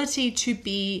ability to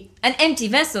be An empty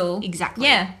vessel. Exactly.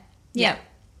 Yeah. Yeah.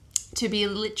 to be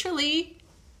literally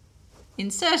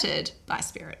inserted by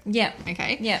spirit. Yeah.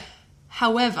 Okay. Yeah.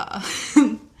 However,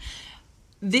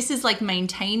 this is like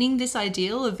maintaining this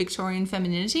ideal of Victorian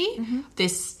femininity,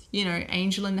 this,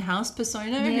 angel in the house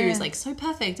persona who's like so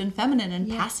perfect and feminine and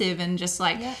passive and just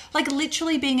like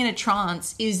literally being in a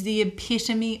trance is the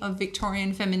epitome of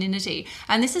Victorian femininity.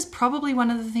 And this is probably one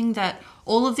of the things that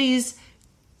all of these,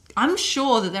 I'm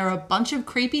sure that there are a bunch of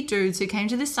creepy dudes who came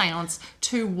to this seance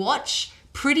to watch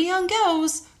pretty young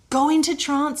girls go into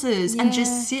trances and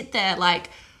just sit there like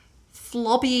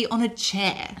flobby on a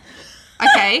chair.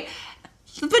 Okay?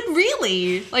 But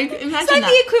really, like, imagine It's like that.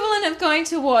 the equivalent of going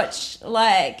to watch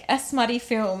like a smutty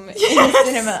film in the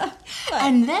cinema. Like,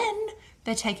 And then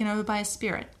they're taken over by a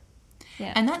spirit.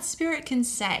 yeah. And that spirit can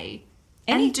say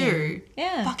Anything. and do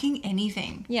Yeah. fucking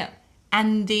anything. yeah.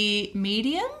 And the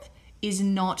medium is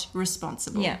not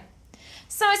responsible. Yeah.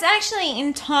 So it's actually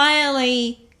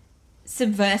entirely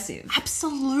subversive.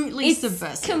 Absolutely It's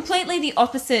subversive. completely the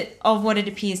opposite of what it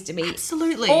appears to be.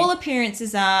 Absolutely. All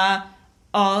appearances are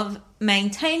of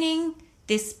maintaining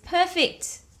this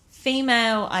perfect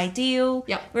female ideal.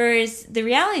 Yep. Whereas the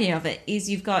reality of it is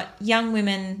you've got young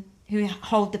women who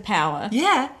hold the power.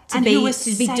 Yeah. And be- who are to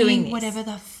be saying doing this. whatever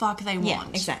the fuck they want. Yeah,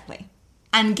 exactly.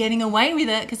 And getting away with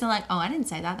it because they're like, oh, I didn't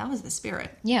say that. That was the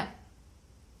spirit. Yeah.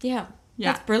 Yeah.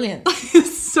 Yeah. That's brilliant.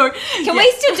 So Can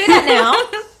we still do that now?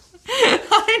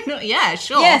 I know. Yeah,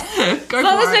 sure. Yes. Go As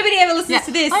long for as it. nobody ever listens Yeah.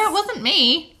 to this. Oh, it wasn't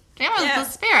me. That was Yeah. the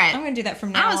spirit. I'm going to do that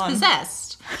from now I was on.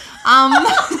 possessed.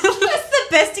 That's the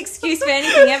best excuse for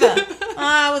anything ever.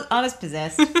 I was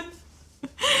possessed.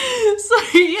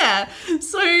 So yeah.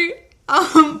 So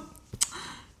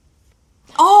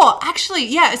oh, actually,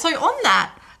 yeah. So on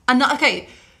that, okay,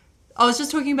 I was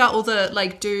just talking about all the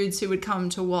like dudes who would come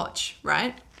to watch,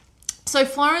 right? So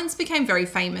Florence became very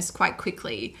famous quite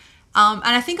quickly, and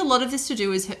I think a lot of this to do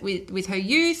with her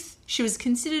youth. She was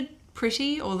considered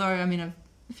pretty, although I mean,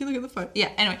 if you look at the photo, yeah.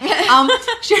 Anyway,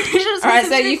 she was All right, so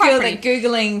considered you quite feel pretty. that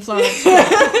Googling Florence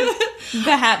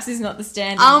perhaps is not the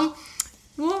standard.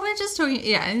 Well, we're just talking.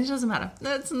 Yeah, it doesn't matter.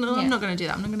 Yeah. I'm not going to do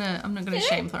that. I'm not going to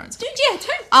shame Florence. Dude, yeah,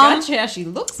 don't judge how she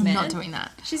looks, man. I'm not doing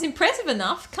that. She's impressive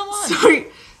enough. Come on.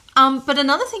 So, but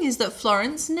another thing is that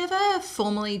Florence never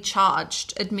formally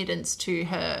charged admittance to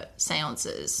her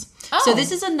seances. Oh. So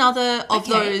this is another of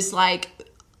Okay. those like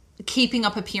keeping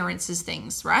up appearances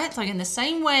things, right? It's like in the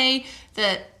same way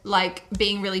that like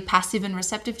being really passive and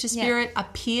receptive to spirit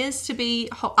appears to be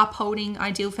upholding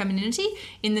ideal femininity,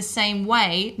 in the same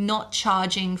way not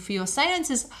charging for your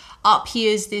seances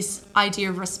appears this idea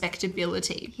of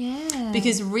respectability. Yeah.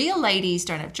 Because real ladies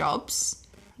don't have jobs.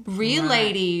 Real Right.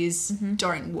 ladies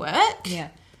don't work. Yeah.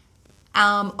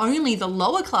 Only the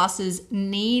lower classes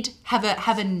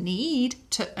have a need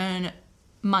to earn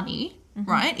money,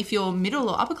 right? If you're middle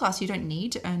or upper class, you don't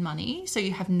need to earn money, so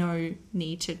you have no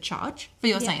need to charge for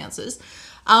your seances.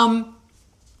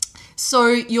 So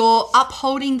you're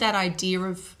upholding that idea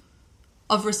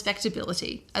of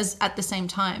respectability as at the same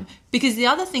time. Because the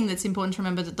other thing that's important to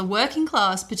remember that the working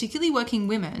class, particularly working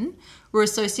women, were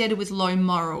associated with low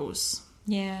morals,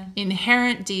 Yeah.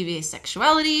 inherent devious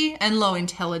sexuality, and low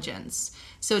intelligence.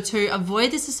 So to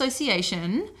avoid this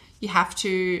association, you have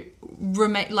to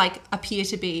appear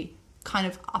to be kind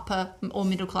of upper or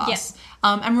middle class,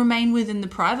 and remain within the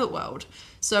private world.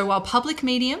 So while public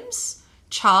mediums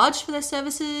charged for their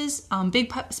services,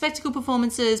 big spectacle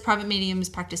performances, private mediums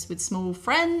practiced with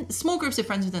small groups of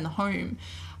friends within the home.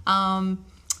 And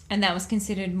that was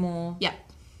considered more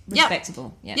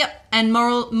respectable. Yeah. Yep. And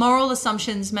moral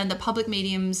assumptions meant that public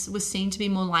mediums were seen to be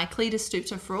more likely to stoop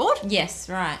to fraud, Yes,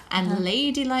 right. and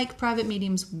ladylike private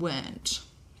mediums weren't.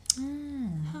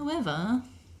 However,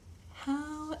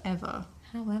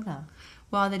 However.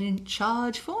 while they didn't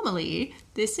charge formally,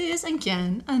 this is,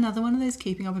 again, another one of those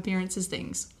keeping up appearances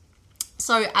things.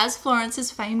 So as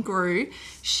Florence's fame grew,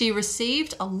 she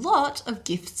received a lot of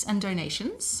gifts and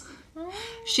donations.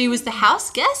 She was the house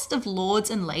guest of lords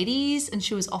and ladies, and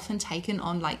she was often taken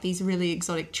on like these really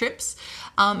exotic trips.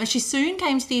 And she soon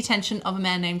came to the attention of a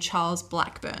man named Charles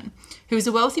Blackburn, who was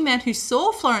a wealthy man who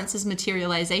saw Florence's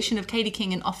materialization of Katie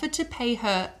King and offered to pay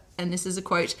her, and this is a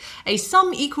quote, a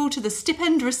sum equal to the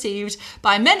stipend received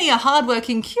by many a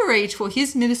hardworking curate for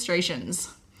his ministrations.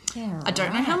 Yeah, I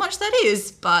don't know how much that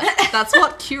is, but that's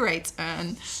what curates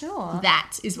earn. Sure.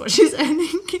 That is what she's earning.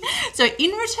 So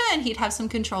in return, he'd have some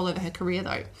control over her career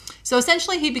though. So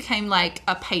essentially he became like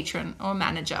a patron or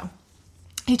manager.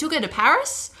 He took her to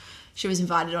Paris. She was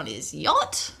invited on his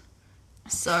yacht.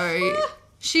 So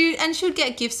she would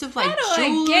get gifts of like How do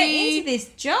jewelry. I get into this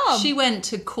job? She went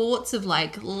to courts of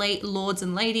like late lords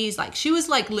and ladies. Like she was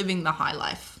like living the high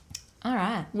life All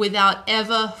right. without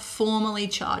ever formally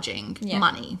charging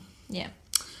money. Yeah.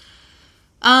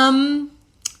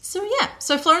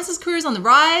 So Florence's career is on the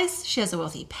rise. She has a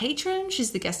wealthy patron.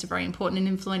 She's the guest of very important and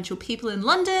influential people in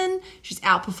London. She's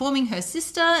outperforming her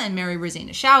sister and Mary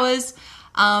Rosina Showers.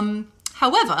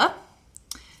 However,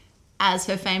 as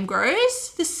her fame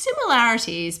grows, the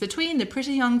similarities between the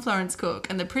pretty young Florence Cook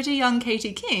and the pretty young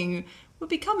Katie King were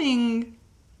becoming,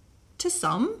 to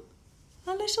some,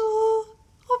 a little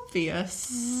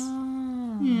obvious.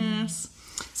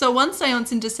 Yes. So one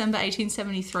seance in December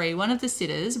 1873, one of the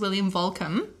sitters, William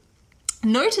Volcom,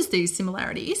 noticed these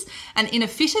similarities and in a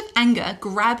fit of anger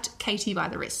grabbed Katie by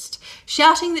the wrist,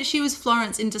 shouting that she was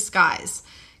Florence in disguise.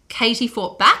 Katie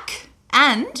fought back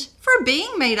and, for being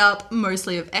made up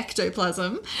mostly of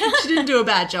ectoplasm, she didn't do a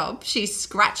bad job. She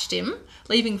scratched him,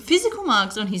 leaving physical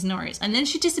marks on his nose, and then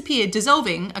she disappeared,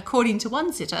 dissolving, according to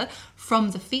one sitter,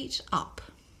 from the feet up.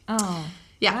 Oh,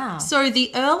 yeah. wow. So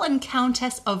the Earl and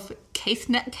Countess of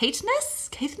Caithness?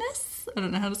 I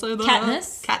don't know how to say that.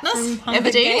 Katniss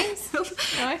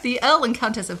Everdeen. The Earl and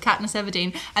Countess of Katniss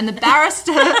Everdeen and the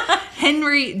barrister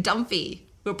Henry Dunphy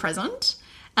were present.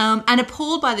 And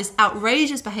appalled by this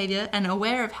outrageous behaviour and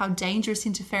aware of how dangerous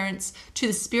interference to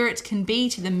the spirit can be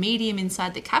to the medium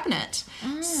inside the cabinet,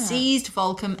 seized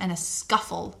Volcom and a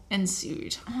scuffle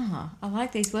ensued. Oh, I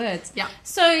like these words. Yeah.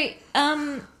 So,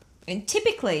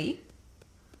 typically,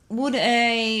 would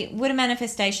a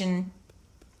manifestation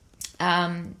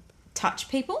touch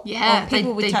people? Yeah, or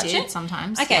people would they touch did it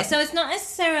sometimes. Okay, yeah. so it's not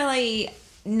necessarily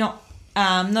not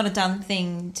a done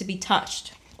thing to be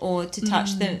touched or to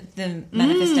touch the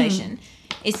manifestation.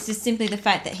 It's just simply the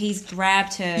fact that he's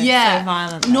grabbed her so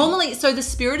violently. Normally, so the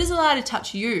spirit is allowed to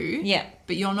touch you, Yeah.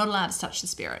 but you're not allowed to touch the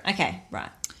spirit. Okay,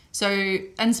 right. So,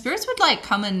 and spirits would like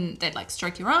come and they'd like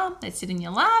stroke your arm, they'd sit in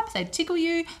your lap, they'd tickle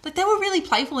you. Like they were really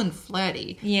playful and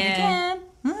flirty. Yeah. And again,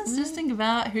 let's just think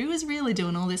about who was really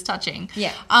doing all this touching.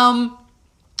 Yeah. But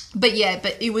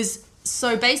it was,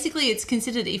 so basically it's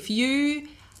considered if you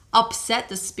upset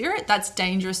the spirit, that's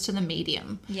dangerous to the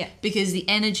medium. Yeah. Because the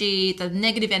energy, the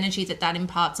negative energy that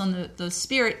imparts on the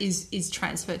spirit is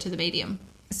transferred to the medium.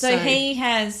 So he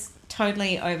has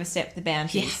totally overstepped the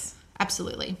boundaries. Yes,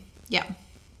 absolutely. Yeah.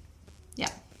 Yeah.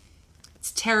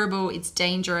 It's terrible. It's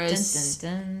dangerous.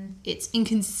 Dun, dun, dun. It's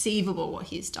inconceivable what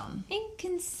he's done.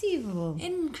 Inconceivable.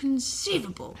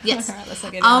 Inconceivable. Yes. All right, let's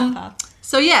not get into that path.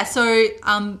 So they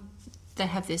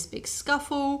have this big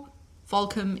scuffle.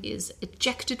 Volcom is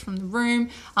ejected from the room.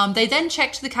 They then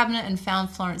checked the cabinet and found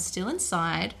Florence still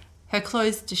inside, her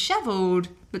clothes dishevelled,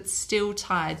 but still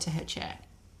tied to her chair.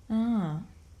 Oh,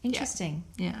 interesting.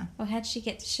 Yeah. Well, how'd she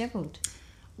get dishevelled?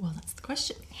 Well, that's the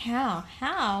question. How?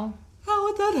 How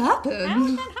would that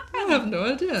happen? I have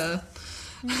no idea.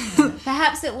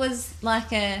 Perhaps it was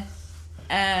like a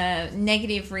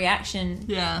negative reaction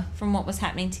from what was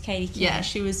happening to Katie King. Yeah,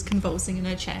 she was convulsing in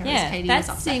her chair as Katie that was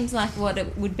upset. seems like what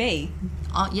it would be.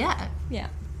 Yeah. Yeah.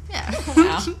 Yeah.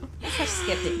 Wow. Such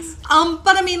skeptics.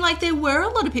 But I mean, like, there were a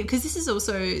lot of people, because this is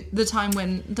also the time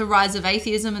when the rise of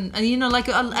atheism and you know, like,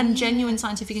 and genuine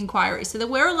scientific inquiry. So there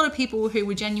were a lot of people who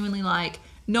were genuinely like,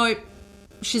 nope,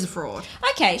 she's a fraud.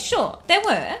 Okay, sure. There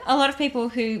were a lot of people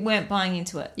who weren't buying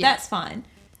into it. Yeah. That's fine.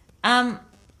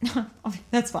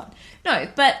 That's fine. No,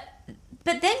 but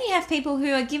then you have people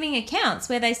who are giving accounts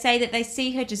where they say that they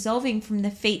see her dissolving from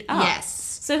the feet up. Yes.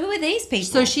 So who are these people?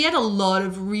 So she had a lot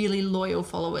of really loyal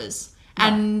followers.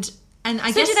 And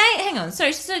I guess... So do they... Hang on.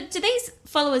 So do these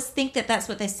followers think that that's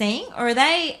what they're seeing? Or are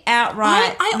they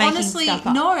outright making honestly, stuff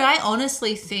up? No, I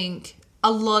honestly think a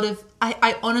lot of...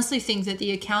 I honestly think that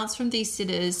the accounts from these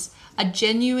sitters are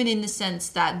genuine in the sense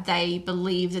that they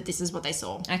believe that this is what they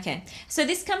saw. Okay. So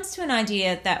this comes to an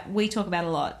idea that we talk about a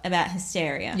lot, about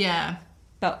hysteria. Yeah.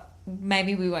 But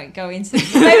maybe we won't go into...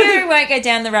 maybe we won't go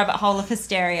down the rabbit hole of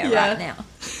hysteria right now.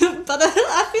 But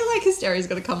I feel like hysteria is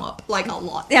going to come up like a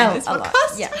lot in this podcast.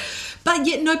 Lot. Yeah. But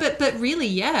yeah, no, but really,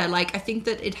 yeah, like I think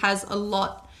that it has a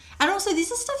lot. And also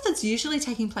this is stuff that's usually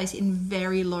taking place in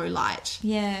very low light.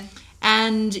 Yeah.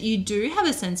 And you do have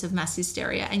a sense of mass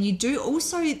hysteria. And you do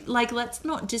also, like, let's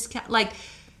not discount, like,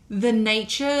 the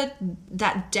nature,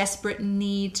 that desperate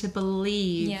need to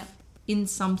believe in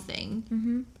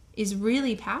something is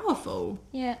really powerful.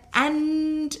 Yeah.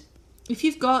 And if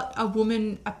you've got a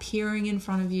woman appearing in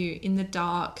front of you in the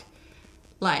dark,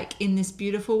 like in this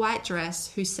beautiful white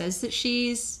dress, who says that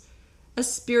she's a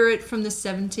spirit from the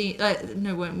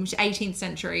 18th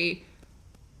century,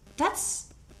 that's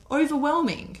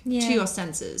overwhelming to your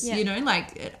senses. You know,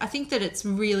 like, I think that it's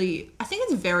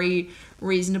very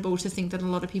reasonable to think that a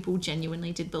lot of people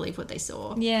genuinely did believe what they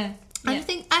saw. Yeah. And I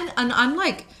think, and I'm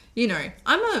like, you know,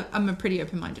 I'm a pretty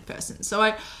open-minded person,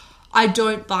 so I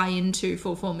don't buy into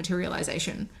full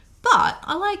materialization, but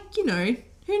I like, you know,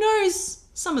 who knows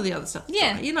some of the other stuff.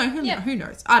 Yeah. You know, who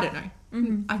knows? I don't know.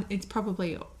 Mm-hmm.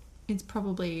 It's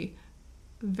probably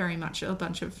very much a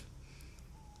bunch of,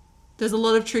 there's a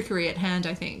lot of trickery at hand,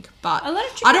 I think, but a lot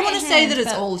of trickery I don't want to say that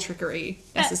it's all trickery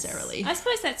necessarily. I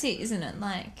suppose that's it, isn't it?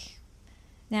 Like,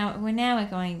 Now we're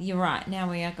going. You're right. Now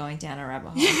we are going down a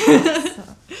rabbit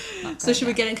hole. So should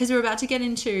we get in? Because we're about to get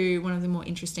into one of the more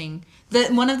interesting,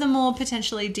 one of the more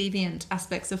potentially deviant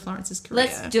aspects of Florence's career.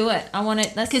 Let's do it. I want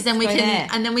it. Because then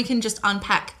we can just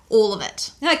unpack all of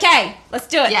it. Okay, let's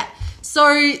do it. Yeah.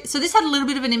 So this had a little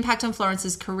bit of an impact on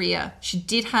Florence's career. She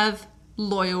did have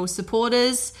loyal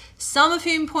supporters, some of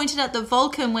whom pointed out that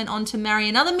Vulcan went on to marry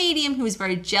another medium who was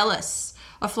very jealous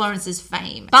of Florence's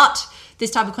fame. But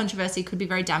this type of controversy could be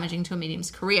very damaging to a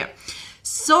medium's career.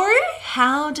 So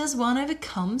how does one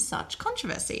overcome such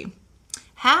controversy?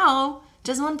 How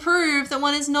does one prove that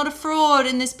one is not a fraud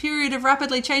in this period of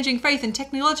rapidly changing faith and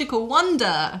technological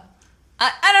wonder?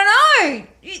 I don't know.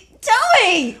 Tell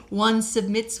me. One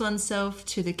submits oneself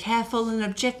to the careful and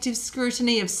objective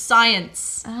scrutiny of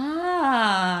science.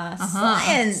 Science.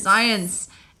 Science.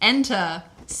 Enter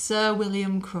Sir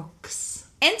William Crookes.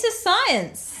 Enter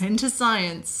science. Enter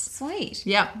science. Sweet.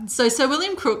 Yeah. So Sir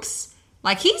William Crookes,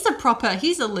 like he's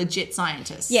a legit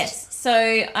scientist. Yes. So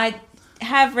I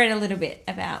have read a little bit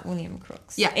about William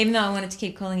Crookes. Yeah. Even though I wanted to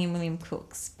keep calling him William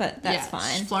Cooks, but that's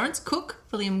fine. Florence Cook,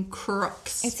 William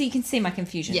Crookes. So you can see my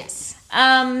confusion. Yes.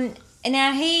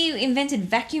 Now he invented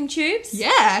vacuum tubes.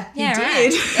 Yeah, he did.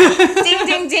 Right. Ding,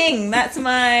 ding, ding. That's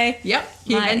my... Yep.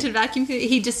 He invented vacuum.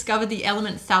 He discovered the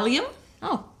element thallium.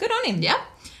 Oh, good on him. Yeah.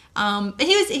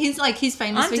 He's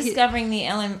famous I'm for discovering the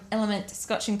element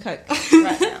Scotch and Coke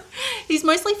right now. He's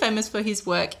mostly famous for his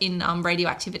work in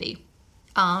radioactivity.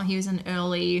 He was an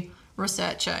early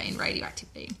researcher in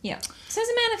radioactivity. Yeah. So he's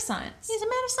a man of science. He's a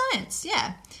man of science,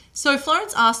 yeah. So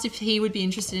Florence asked if he would be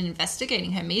interested in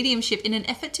investigating her mediumship in an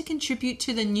effort to contribute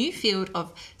to the new field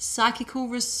of psychical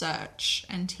research,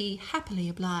 and he happily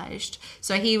obliged.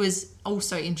 So he was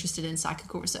also interested in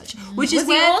psychical research, which is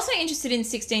Was he also interested in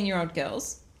 16-year-old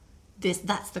girls?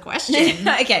 That's the question.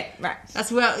 Okay, right.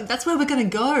 That's where we're gonna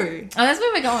go. Oh, that's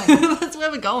where we're going. That's where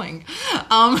we're going.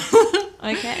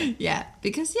 Okay. Yeah,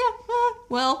 because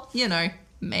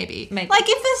maybe. Like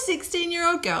if a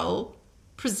 16-year-old girl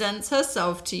presents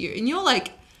herself to you and you're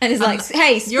like, and is like,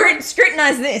 hey,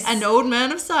 scrutinize this. An old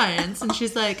man of science, and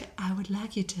she's like, I would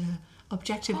like you to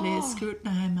objectively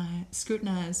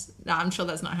scrutinize. No, I'm sure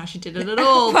that's not how she did it at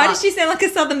all. Why does she sound like a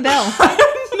Southern Belle? I don't know.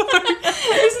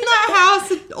 Isn't that how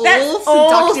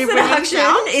all seductive women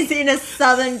sound? Is in a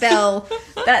Southern Belle.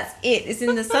 That's it. It's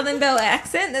in the Southern Belle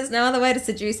accent. There's no other way to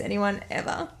seduce anyone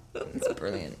ever. It's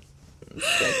brilliant. It's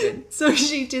so good. So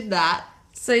she did that.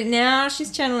 So now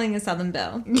she's channeling a Southern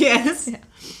Belle. Yes. Yeah.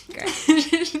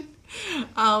 Great.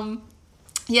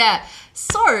 Yeah.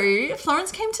 So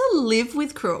Florence came to live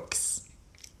with Crookes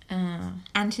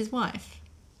and his wife.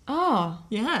 Oh.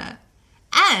 Yeah.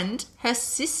 And her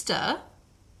sister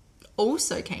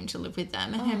also came to live with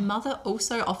them, and her mother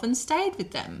also often stayed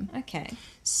with them. Okay.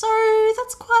 So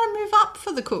that's quite a move up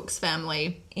for the Crookes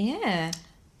family. Yeah.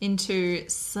 Into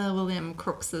Sir William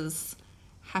Crookes's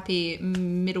happy,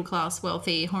 middle-class,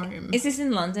 wealthy home. Is this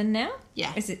in London now?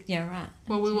 Yeah. Is it? Yeah, right.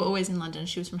 Well, we were always in London.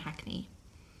 She was from Hackney.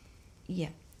 Yeah.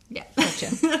 Yeah. Gotcha.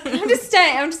 I'm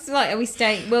just like, are we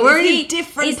staying? Well, we're in a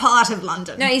different part of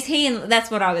London. No, is he in,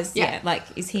 that's what I was,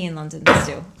 is he in London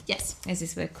still? Yes. Is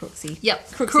this where Crooksy? Yep.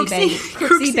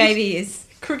 Crooksy baby is.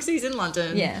 Crooksy's in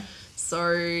London. Yeah.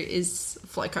 So is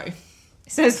Floco.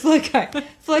 So is Floco.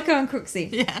 Floco and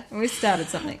Crooksy. Yeah. We started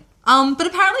something. But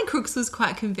apparently Crookes was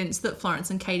quite convinced that Florence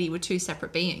and Katie were two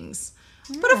separate beings.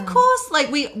 But of course, like,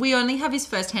 we only have his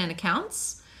first-hand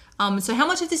accounts. So how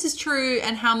much of this is true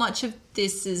and how much of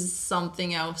this is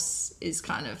something else is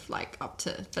kind of like up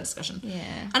for discussion.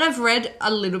 Yeah. And I've read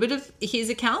a little bit of his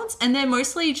accounts, and they're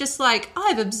mostly just like,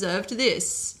 I've observed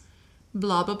this,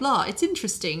 blah, blah, blah. It's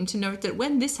interesting to note that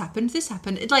when this happened.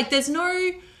 Like, there's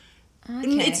no...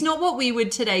 Okay. It's not what we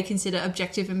would today consider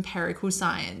objective empirical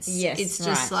science. Yes, it's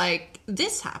just like,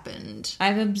 this happened.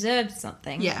 I've observed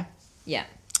something. Yeah. Yeah.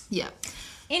 Yeah.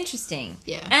 Interesting.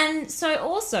 Yeah. And so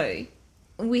also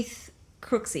with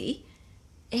Crooksy,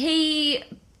 he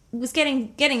was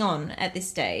getting on at this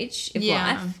stage of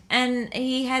life, and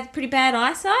he had pretty bad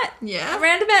eyesight. Yeah.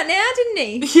 Around about now, didn't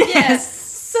he? Yes.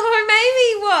 So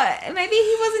maybe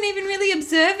he wasn't even really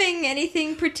observing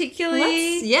anything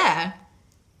particularly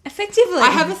effectively.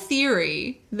 I have a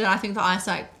theory that I think the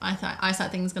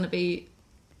eyesight thing is going to be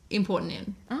important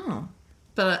in. Oh.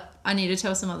 But I need to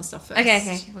tell some other stuff first.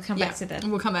 Okay. We'll come back to that.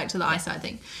 We'll come back to the eyesight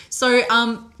thing. So,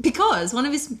 because one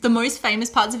of the most famous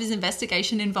parts of his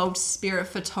investigation involved spirit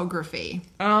photography.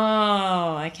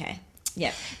 Oh, okay.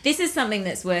 Yeah. This is something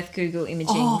that's worth Google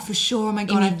imaging. Oh, for sure. Oh my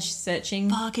God. Image searching.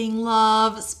 Fucking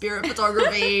love spirit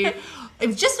photography.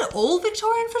 Just all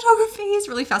Victorian photography is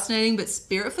really fascinating, but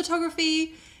spirit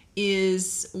photography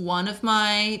is one of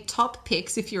my top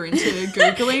picks if you're into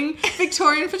Googling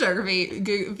Victorian photography.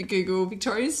 Google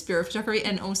Victorian spirit photography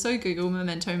and also Google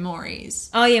Memento Moris.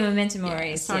 Oh, yeah, Memento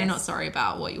Moris. Sorry, not sorry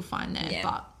about what you'll find there,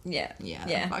 but yeah,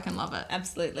 I fucking love it.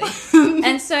 Absolutely.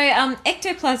 And so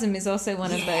ectoplasm is also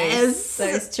one of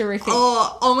those terrific.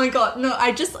 Oh my God. No,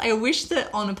 I wish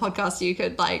that on a podcast you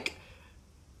could like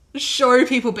show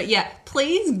people, but yeah,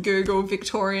 please Google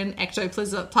Victorian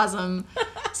ectoplasm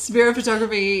spirit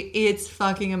photography. It's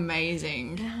fucking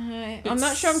amazing. I'm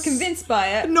not sure I'm convinced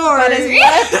by it. No, but it's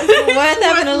worth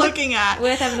having a look. Looking at.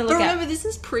 Worth having a look but at. Remember, this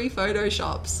is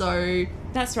pre-Photoshop, so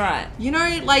that's right. You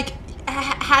know, like,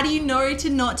 how do you know to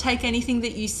not take anything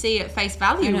that you see at face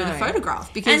value with a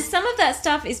photograph? Because and some of that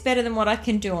stuff is better than what I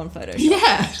can do on Photoshop.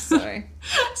 Yeah, so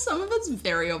some of it's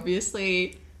very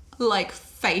obviously like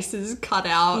faces cut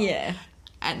out. Yeah.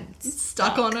 And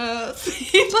stuck on a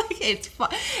thing. Like, it's fun.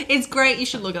 It's great. You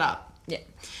should look it up. Yeah.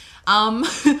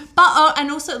 But and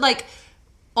also like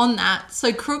on that,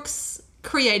 so Crooks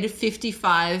created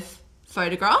 55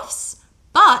 photographs,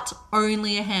 but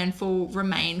only a handful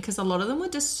remain because a lot of them were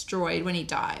destroyed when he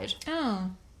died.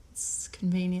 Oh, it's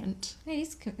convenient. It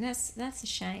is. That's a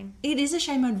shame. It is a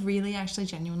shame. I'd really actually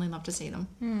genuinely love to see them.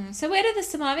 So where do the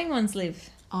surviving ones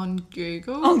live? On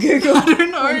Google. On Google. I don't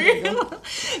know.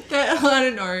 I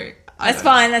don't know. That's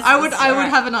fine. I would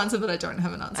have an answer, but I don't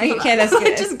have an answer. Okay, that's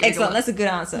good. Just Excellent. That's a good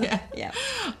answer. Yeah.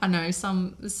 I know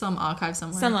some archive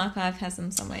somewhere. Some archive has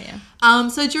them somewhere. Yeah.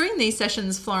 So during these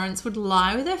sessions, Florence would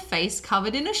lie with her face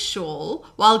covered in a shawl,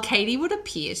 while Katie would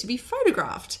appear to be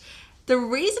photographed. The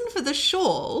reason for the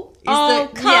shawl is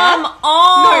that... come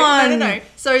on! No.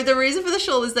 So the reason for the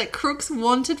shawl is that Crooks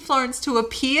wanted Florence to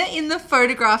appear in the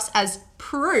photographs as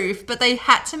proof, but they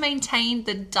had to maintain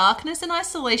the darkness and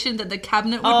isolation that the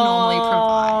cabinet would normally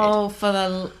provide. Oh, for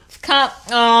the cup.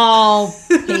 Oh,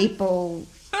 people.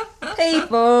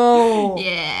 People.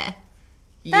 Yeah.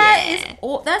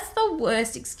 That's the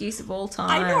worst excuse of all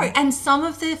time. I know. And some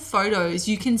of the photos,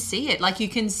 you can see it. Like, you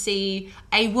can see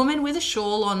a woman with a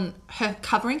shawl on her,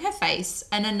 covering her face,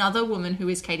 and another woman who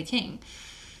is Katie King.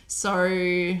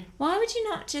 So why would you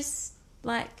not just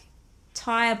like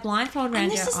tie a blindfold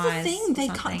around your eyes? And this is the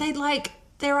thing. They like,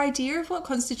 their idea of what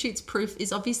constitutes proof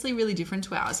is obviously really different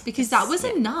to ours, because that was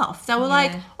enough. They were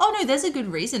like, oh no, there's a good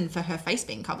reason for her face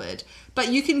being covered, but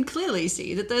you can clearly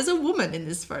see that there's a woman in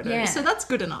this photo, so that's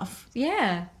good enough.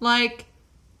 Yeah. Like,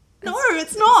 no,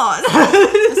 it's not.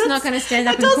 It's not going to stand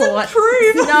up in court.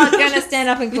 Prove. It's not going to stand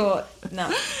up in court. No.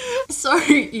 So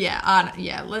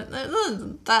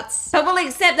that's. But we'll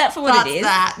accept that for what it is.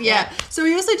 Yeah. So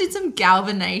we also did some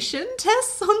galvanization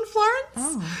tests on Florence.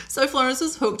 Oh. So Florence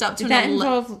was hooked up to Did that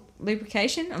involve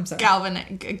lubrication? I'm sorry.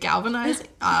 Galvanizing.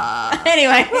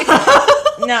 Anyway.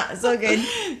 No, it's all good.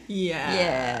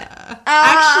 Yeah.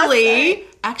 Actually,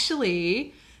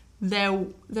 there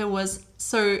was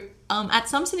at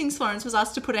some sittings, Florence was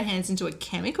asked to put her hands into a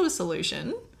chemical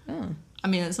solution. Oh. I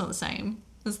mean, it's not the same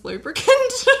as lubricant.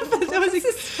 But there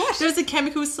was a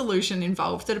chemical solution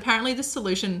involved that apparently the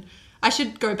solution... I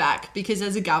should go back because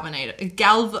there's a galvanometer.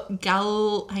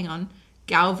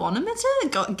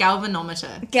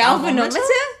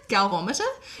 Galvanometer.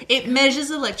 It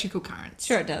measures electrical currents.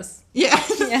 Sure it does. Yeah.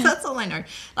 That's all I know.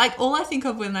 Like, all I think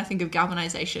of when I think of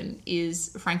galvanization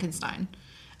is Frankenstein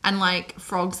and like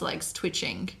frogs' legs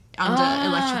twitching under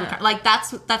electrical current. Like,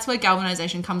 that's where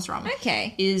galvanization comes from.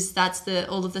 Okay. That's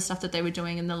all of the stuff that they were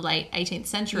doing in the late 18th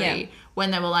century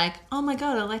when they were like, oh my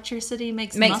God, electricity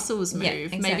makes muscles move. Yeah,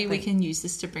 exactly. Maybe we can use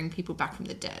this to bring people back from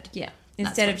the dead. Yeah.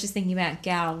 Instead of just thinking about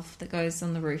galv that goes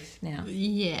on the roof now.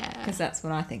 Yeah. Because that's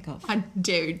what I think of. I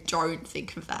don't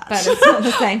think of that. But it's not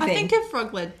the same thing. I think of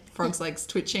frogs' legs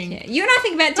twitching. Yeah. You and I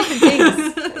think about different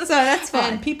things. So that's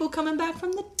fine. And people coming back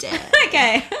from the dead.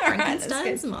 Okay.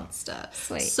 Frankenstein's monster.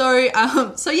 Sweet. So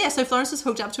Florence was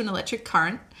hooked up to an electric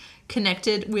current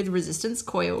connected with resistance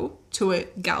coil to a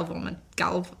galvanometer.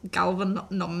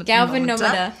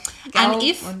 And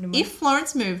if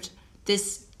Florence moved,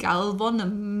 this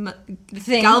galvanometer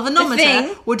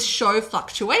would show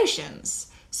fluctuations.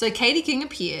 So Katie King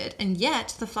appeared, and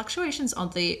yet the fluctuations on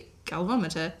the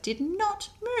galvanometer did not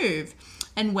move.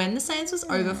 And when the seance was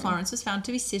over, Florence was found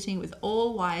to be sitting with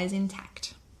all wires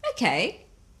intact. Okay.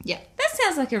 Yeah. That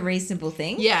sounds like a reasonable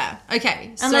thing. Yeah.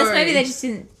 Okay. Unless maybe they just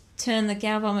didn't turn the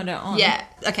galvanometer on. Yeah.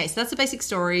 Okay, so that's the basic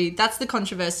story. That's the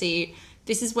controversy.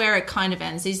 This is where it kind of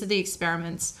ends. These are the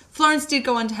experiments. Florence did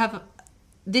go on to have...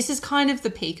 This is kind of the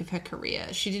peak of her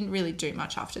career. She didn't really do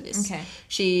much after this. Okay.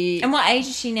 And what age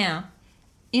is she now?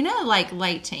 In her, like,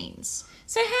 late teens.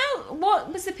 So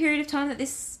what was the period of time that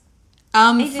this...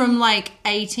 From, like,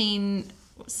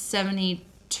 1870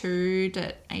 1872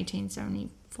 to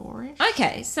 1874-ish.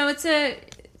 Okay, so it's a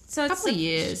Couple of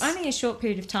years. only a short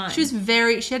period of time. She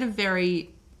had a very,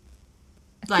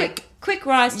 like... quick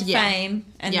rise to Yeah. fame,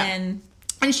 and Yeah. then...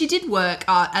 And she did work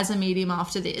as a medium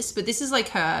after this, but this is like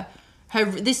her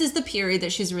this is the period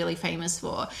that she's really famous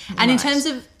for. And in Right. terms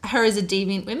of her as a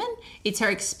deviant woman, it's her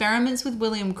experiments with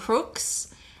William Crookes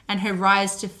and her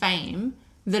rise to fame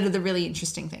that are the really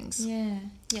interesting things. Yeah.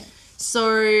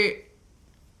 So,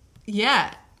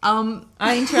 yeah.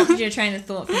 I interrupted your train of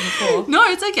thought from before. No,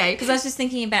 it's okay. Because I was just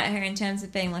thinking about her in terms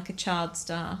of being like a child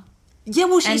star. Yeah,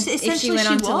 well, And she if she essentially went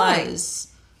she on to, like, was.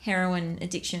 Heroin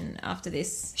addiction after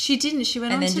this. She didn't. She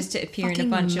went And on then to just to appear in a fucking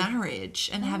bunch of- marriage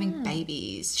and having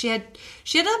babies. She had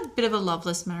a bit of a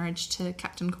loveless marriage to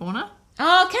Captain Corner.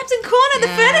 Oh, Captain Corner, the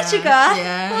furniture guy.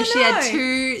 Yeah, Oh,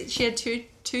 she had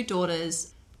two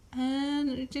daughters, and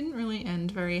it didn't really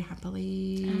end very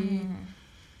happily.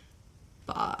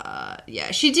 But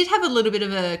yeah, she did have a little bit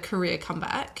of a career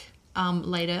comeback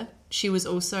later. She was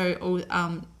also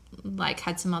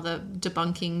had some other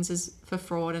debunkings for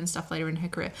fraud and stuff later in her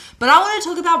career. But I want to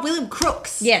talk about William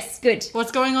Crookes. Yes, good.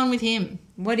 What's going on with him?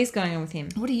 What is going on with him?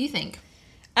 What do you think?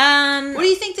 What What do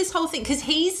you think this whole thing? Because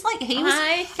he was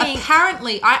I think-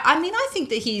 apparently. I think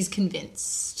that he's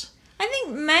convinced. I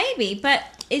think maybe, but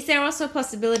is there also a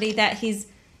possibility that he's,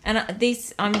 and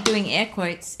I'm doing air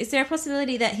quotes, is there a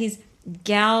possibility that he's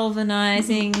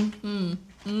galvanizing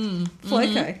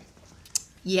Floco?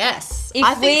 Yes,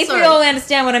 If we all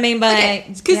understand what I mean by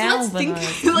because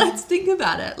galvanizing. let's think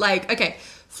about it. Like, okay,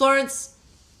 Florence,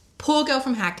 poor girl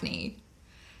from Hackney,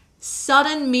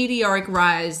 sudden meteoric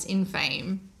rise in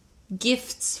fame,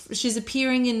 gifts. She's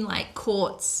appearing in like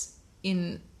courts,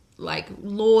 in like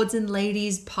lords and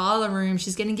ladies' parlor room.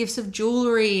 She's getting gifts of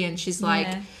jewelry, and she's like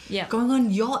Yeah. going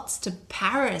on yachts to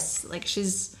Paris. Like,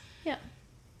 she's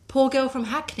poor girl from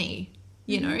Hackney,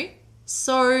 you know.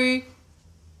 So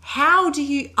how do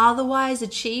you otherwise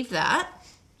achieve that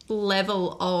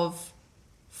level of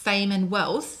fame and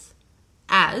wealth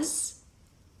as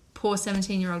poor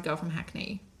 17-year-old girl from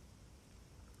Hackney?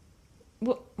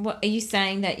 What are you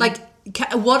saying that? Like,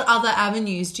 what other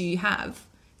avenues do you have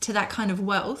to that kind of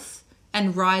wealth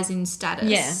and rise in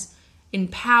status, in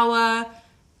power?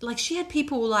 Like, she had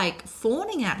people like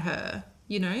fawning at her,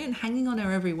 you know, and hanging on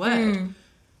her every word.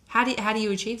 How do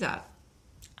you achieve that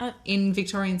in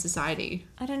Victorian society?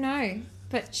 I don't know,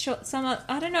 but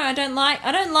I don't know. I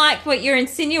don't like what you're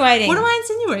insinuating. What am I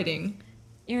insinuating?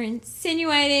 You're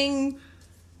insinuating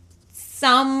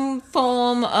some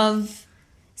form of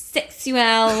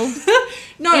sexual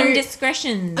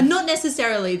indiscretion. Not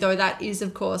necessarily, though that is,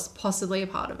 of course, possibly a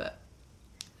part of it.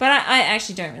 But I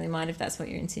actually don't really mind if that's what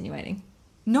you're insinuating.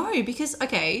 No, because,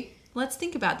 okay, let's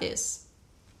think about this.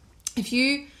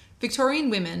 Victorian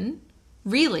women,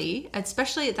 really,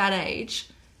 especially at that age,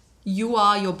 you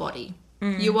are your body.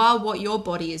 You are what your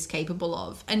body is capable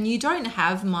of. And you don't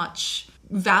have much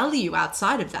value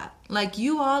outside of that. Like,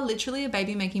 you are literally a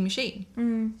baby-making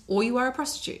machine. Or you are a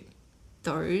prostitute.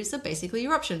 Those are basically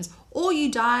your options. Or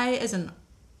you die as an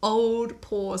old,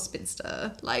 poor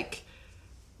spinster. Like,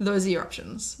 those are your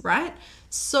options, right?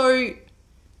 So,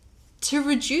 to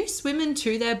reduce women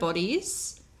to their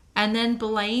bodies and then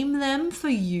blame them for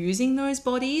using those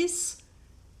bodies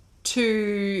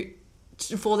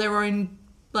for their own,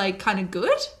 like, kind of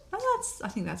good, I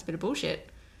think that's a bit of bullshit.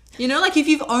 You know, like, if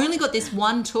you've only got this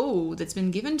one tool that's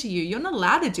been given to you, you're not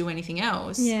allowed to do anything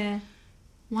else. Yeah.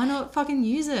 Why not fucking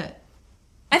use it?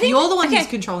 I think You're the one who's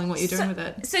controlling what you're doing with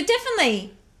it. So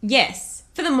definitely, yes,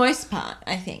 for the most part,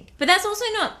 I think. But that's also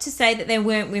not to say that there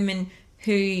weren't women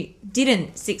who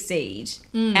didn't succeed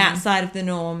outside of the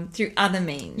norm through other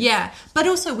means. Yeah, but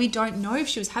also we don't know if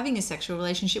she was having a sexual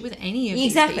relationship with any of these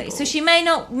Exactly. people. So she may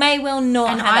well not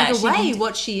And have either actually way,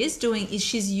 what she is doing is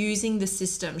she's using the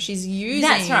system. She's using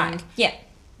That's right. Yeah.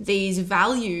 these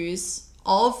values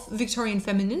of Victorian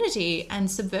femininity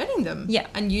and subverting them. Yeah.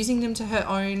 And using them to her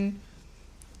own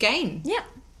gain. Yeah.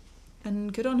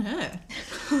 And good on her.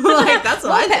 Like, that's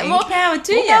what I think. More power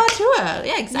to More you. power to her.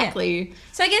 Yeah, exactly.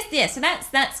 So I guess, so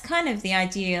that's kind of the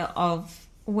idea of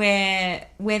where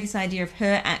this idea of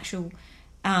her actual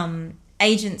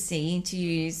agency, to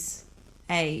use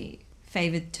a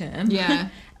favoured term, Yeah.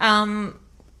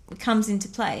 comes into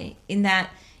play, in that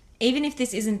even if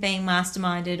this isn't being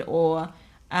masterminded or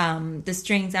the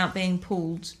strings aren't being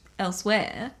pulled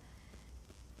elsewhere,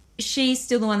 she's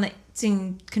still the one that's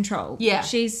in control. Yeah,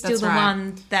 she's still that's the right.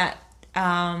 one that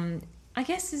I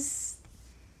guess is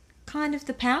kind of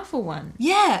the powerful one.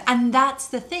 Yeah, and that's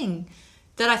the thing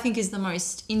that I think is the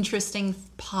most interesting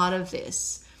part of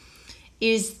this,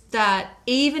 is that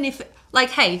even if,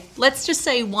 Like, hey, let's just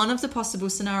say one of the possible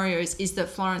scenarios is that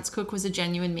Florence Cook was a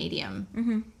genuine medium.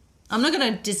 Mm-hmm. I'm not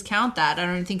going to discount that. I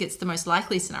don't think it's the most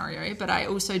likely scenario, but I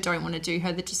also don't want to do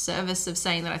her the disservice of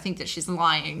saying that I think that she's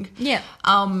lying. Yeah.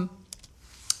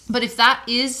 But if that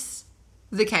is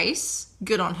the case,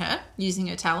 good on her, using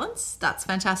her talents. That's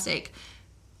fantastic.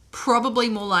 Probably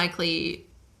more likely,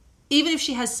 even if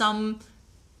she has some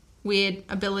weird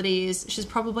abilities, she's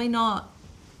probably not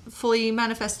fully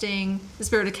manifesting the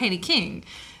spirit of Katie King.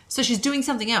 So she's doing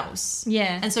something else.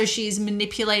 Yeah. And so she's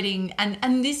manipulating.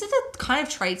 And these are the kind of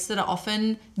traits that are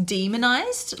often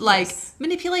demonized, like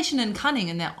manipulation and cunning,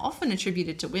 and they're often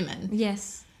attributed to women.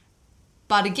 Yes.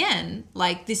 But again,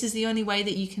 like, this is the only way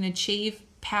that you can achieve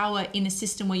power in a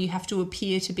system where you have to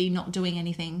appear to be not doing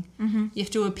anything. Mm-hmm. You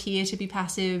have to appear to be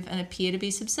passive and appear to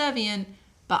be subservient.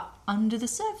 But under the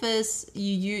surface,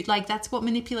 you like, that's what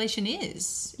manipulation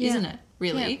is, isn't it?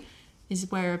 Really? Yeah. Is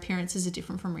where appearances are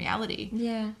different from reality.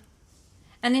 Yeah.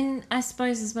 And then I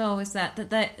suppose as well is that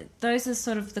those are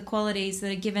sort of the qualities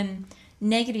that are given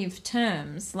negative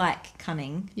terms, like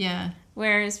cunning. Yeah.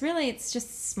 Whereas really it's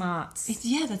just smarts.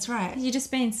 Yeah, that's right. You're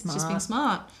just being smart. Just being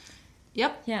smart.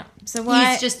 Yep. Yeah. So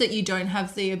why? It's just that you don't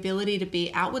have the ability to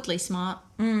be outwardly smart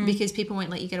because people won't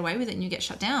let you get away with it and you get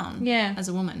shut down as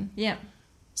a woman. Yeah.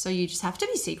 So you just have to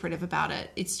be secretive about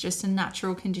it. It's just a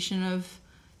natural condition of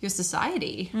your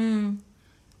society.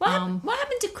 What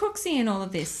happened to Crooksy in all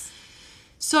of this?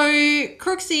 So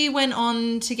Crooksy went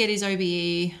on to get his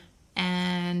OBE,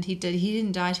 and he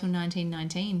didn't die till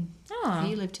 1919. Oh.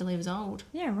 He lived till he was old.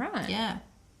 Yeah, right. Yeah.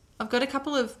 I've got a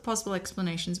couple of possible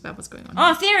explanations about what's going on.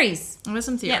 Oh, theories. I've got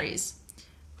some theories. Yep.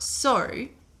 So,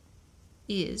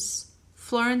 is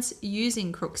Florence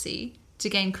using Crooksy to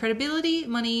gain credibility,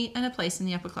 money, and a place in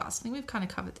the upper class? I think we've kind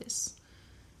of covered this.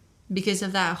 Because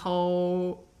of that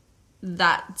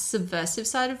subversive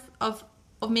side of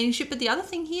mediumship. But the other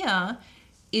thing here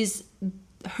is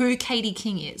who Katie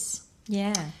King is.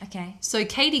 Yeah, okay. So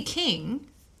Katie King,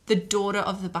 the daughter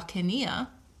of the Buccaneer,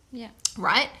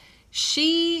 right?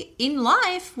 She, in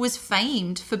life, was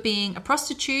famed for being a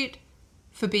prostitute,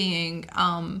 for being,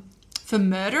 for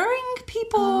murdering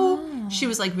people. Oh. She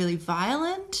was, like, really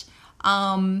violent.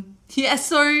 So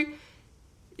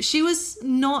she was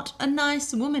not a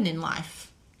nice woman in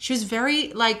life. She was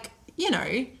very, like,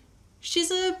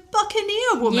 she's a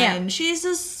Buccaneer woman. Yeah. She's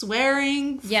a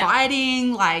swearing,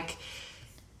 fighting, like...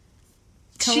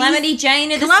 Calamity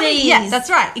Jane of the seas. Yeah, that's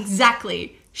right.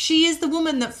 Exactly. She is the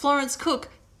woman that Florence Cook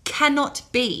cannot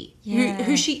be,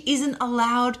 who she isn't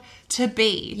allowed to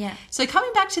be. Yeah. So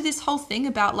coming back to this whole thing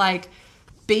about, like,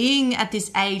 being at this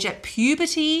age, at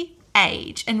puberty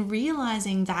age, and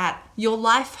realizing that your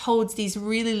life holds these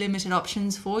really limited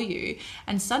options for you,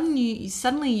 and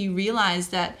suddenly you realize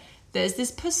that there's this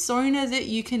persona that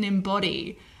you can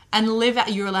embody and live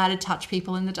out. You're allowed to touch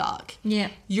people in the dark. Yeah.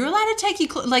 You're allowed to take you,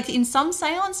 like, in some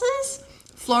seances,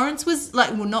 Florence was,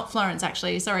 like, well, not Florence,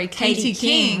 actually. Sorry, Katie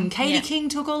King. Katie King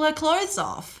took all her clothes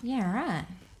off. Yeah, right.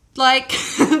 Like,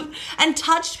 and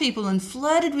touched people and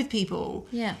flirted with people.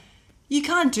 Yeah. You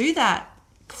can't do that.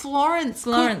 Florence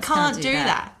can't do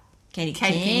that. Katie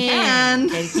King can.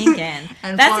 Katie King can.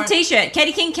 And that's a t-shirt.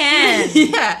 Katie King can.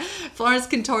 Yeah. Florence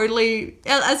can totally,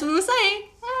 as we were saying,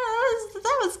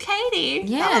 that was Katie.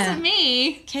 Yeah. That wasn't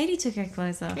me. Katie took her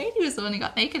clothes off. Katie was the one who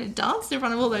got naked and danced in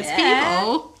front of all those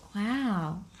people.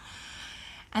 Wow.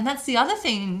 And that's the other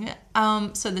thing.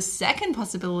 So the second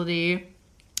possibility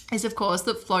is, of course,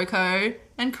 that Floco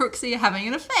and Crooksy are having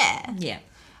an affair. Yeah.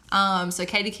 So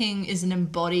Katie King is an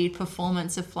embodied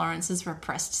performance of Florence's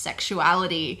repressed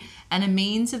sexuality and a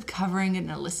means of covering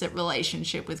an illicit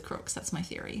relationship with Crooks. That's my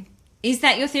theory. Is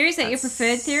that your theory? Is that your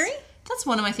preferred theory? That's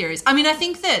one of my theories. I mean, I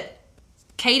think that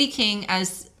Katie King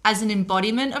as an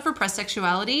embodiment of repressed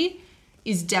sexuality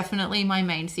is definitely my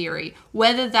main theory.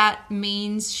 Whether that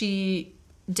means she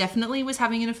definitely was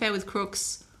having an affair with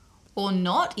Crooks or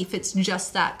not, if it's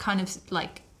just that kind of,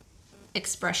 like,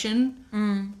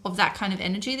 expression of that kind of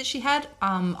energy that she had.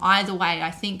 Either way,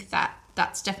 I think that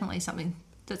that's definitely something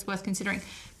that's worth considering.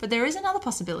 But there is another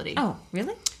possibility. Oh,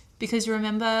 really? Because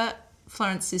remember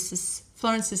Florence's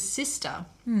sister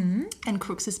and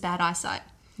Crooks's bad eyesight.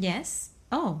 Yes.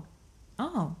 Oh.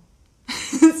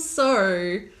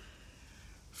 So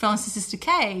Florence's sister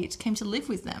Kate came to live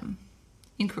with them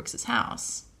in Crooks's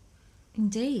house.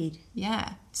 Indeed.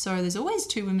 Yeah. So there's always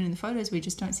two women in the photos. We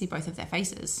just don't see both of their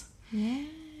faces. Yeah.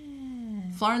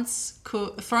 Florence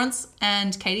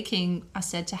and Katie King are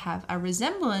said to have a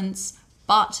resemblance,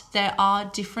 but there are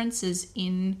differences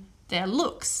in their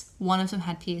looks. One of them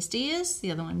had pierced ears,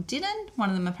 the other one didn't. One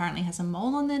of them apparently has a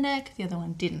mole on their neck, the other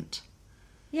one didn't.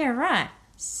 Yeah, right.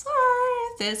 So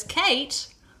there's Kate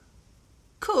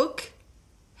Cook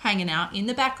hanging out in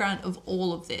the background of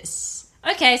all of this.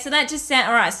 Okay, so that just sounds...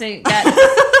 All right, so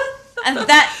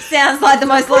that sounds like the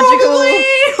most logical...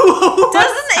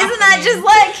 Isn't that just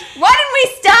like... Why didn't we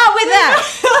start with that?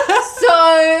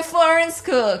 So Florence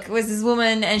Cook was this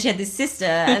woman and she had this sister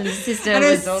and the sister and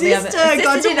was all the other...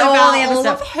 got to did all the other all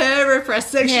stuff. of her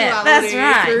repressed sexuality. Yeah, that's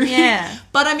right, through- yeah.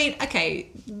 But I mean, okay,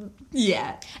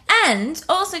 yeah. And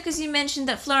also because you mentioned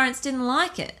that Florence didn't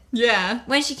like it Yeah.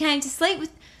 when she came to sleep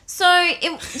with... So that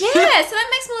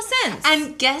makes more sense.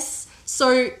 And guess...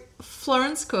 So,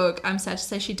 Florence Cook, I'm sad to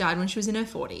say she died when she was in her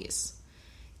 40s.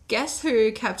 Guess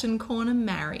who Captain Corner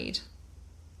married?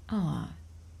 Oh,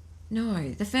 no,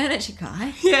 the furniture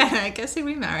guy. Yeah, guess who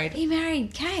he married? He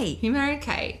married Kate. He married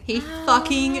Kate. He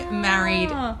fucking married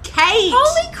Kate!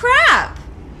 Holy crap!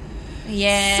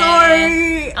 Yeah.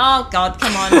 So... Oh, God,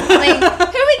 come on. I mean, who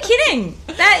are we kidding?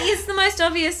 That is the most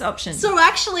obvious option. So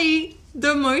actually,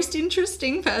 the most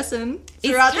interesting person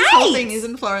throughout this whole thing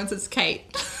isn't Florence, it's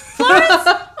Kate. Florence?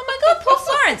 Oh my God, poor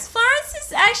Florence. Florence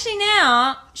is actually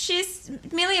now, she's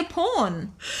merely a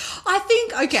pawn. I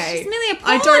think, okay. She's merely a pawn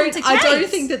I to don't Kate.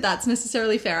 think that that's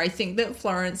necessarily fair. I think that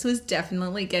Florence was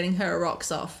definitely getting her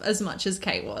rocks off as much as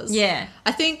Kate was. Yeah.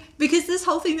 I think because this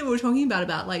whole thing that we were talking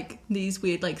about like these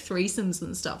weird like threesomes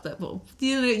and stuff that, well,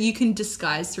 you can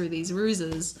disguise through these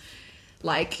ruses.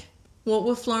 Like, what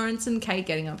were Florence and Kate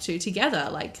getting up to together?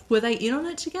 Like, were they in on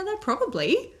it together?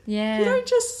 Probably. Yeah. You don't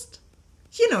just,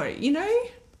 you know?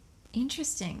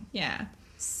 Interesting. Yeah.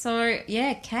 So,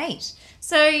 yeah, Kate.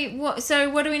 So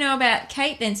what do we know about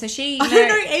Kate then? So she... I don't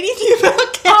know anything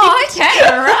about Kate. Oh, okay,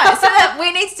 all right. So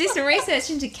we need to do some research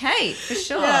into Kate, for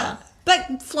sure. Yeah.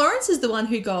 But Florence is the one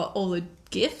who got all the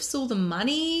gifts, all the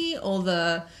money,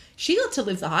 she got to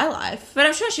live the high life. But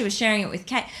I'm sure she was sharing it with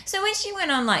Kate. So when she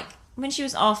went on, when she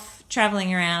was off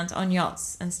travelling around on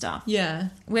yachts and stuff, Yeah.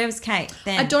 where was Kate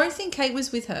then? I don't think Kate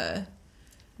was with her.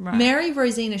 Right. Mary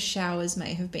Rosina Showers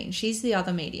may have been. She's the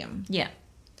other medium. Yeah.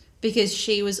 Because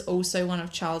she was also one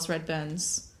of Charles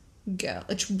Redburn's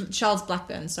Charles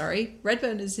Blackburn, sorry.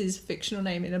 Redburn is his fictional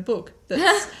name in a book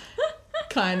that's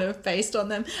kind of based on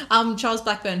them. Charles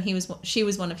Blackburn, she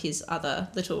was one of his other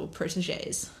little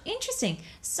proteges. Interesting.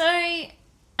 So,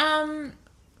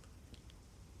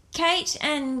 Kate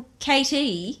and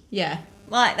Katie, Yeah.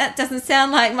 that doesn't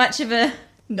sound like much of a...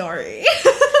 No.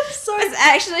 So It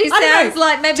actually I don't sounds know.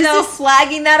 like maybe Does they were this-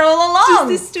 flagging that all along.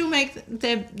 Does this still make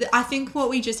I think what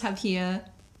we just have here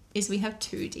is we have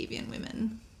two deviant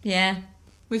women. Yeah.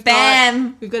 We've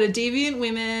Bam. got a deviant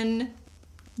women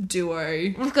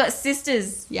duo. We've got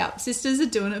sisters. Yeah, sisters are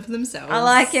doing it for themselves. I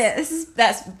like it.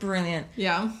 That's brilliant.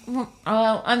 Yeah.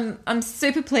 Oh, I'm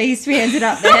super pleased we ended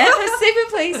up there. I'm super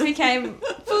pleased we came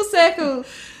full circle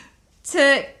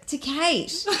to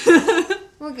Kate.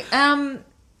 Well,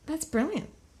 that's brilliant.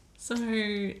 So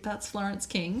that's Florence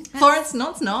King. Florence, no,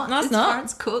 it's not. No, it's it's not.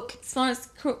 Florence Cook. It's Florence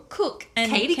Cook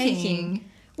and Katie Katie King.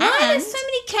 Why are there And so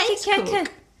many Kate Katie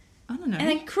Cook. I don't know. and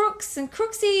then Crooks and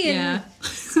Crooksy and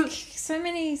Yeah. so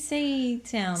many C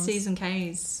sounds. C's and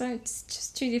K's. So it's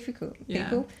just too difficult, Yeah.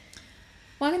 people.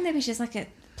 Why wouldn't there be just like a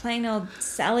plain old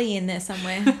Sally in there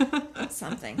somewhere?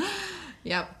 Something.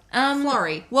 Yep. Um,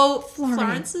 Florrie. Well, Florrie.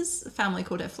 Florence's family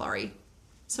called her Florrie.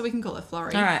 So we can call her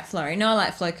Florrie. All right, Florrie. No, I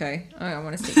like Floco. Oh, I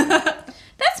want to stick with that.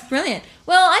 That's brilliant.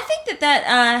 Well, I think that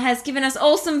has given us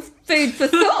all some food for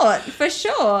thought, for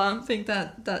sure. I think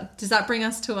that does that bring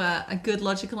us to a good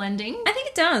logical ending? I think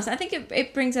it does. I think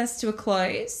it brings us to a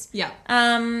close. Yeah.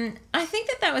 I think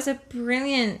that was a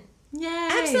brilliant, Yay.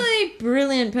 absolutely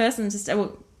brilliant person to start.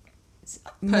 Well,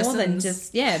 more than Persons.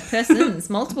 just persons,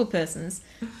 multiple persons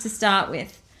to start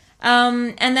with,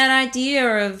 and that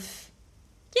idea of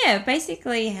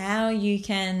basically how you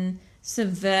can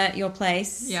subvert your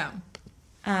place. Yeah.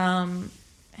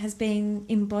 Has been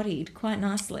embodied quite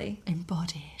nicely.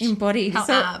 Embodied. How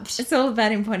so apt. It's all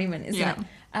about embodiment, isn't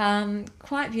Yeah. it?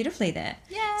 Quite beautifully there.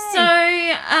 Yay.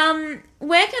 So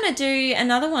we're going to do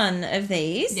another one of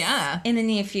these Yeah. in the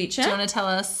near future. Do you want to tell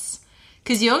us?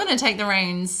 Because you're going to take the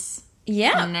reins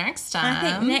Yeah. next time.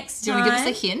 I think next Do you want to give us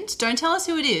a time- hint? Don't tell us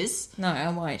who it is, No, I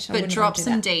won't. I but wouldn't drop want to do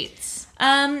some that. dates.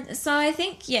 So I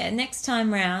think, next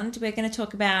time round, we're going to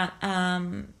talk about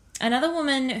another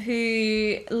woman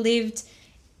who lived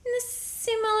in a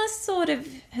similar sort of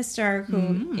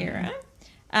historical era.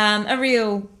 A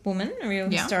real woman,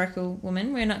 historical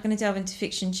woman. We're not going to delve into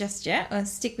fiction just yet. We'll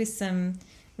stick with some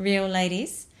real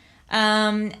ladies.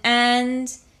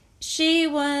 And she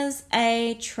was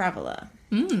a traveller.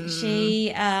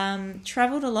 She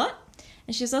travelled a lot,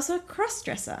 and she was also a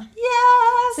cross-dresser.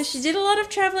 Yes. So she did a lot of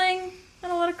travelling,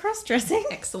 and a lot of cross-dressing.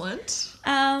 Excellent.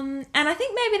 And I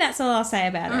think maybe that's all I'll say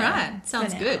about All her. right.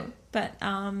 Sounds for now. good. But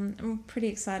I'm pretty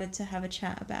excited to have a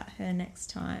chat about her next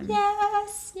time.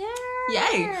 Yes. Yeah.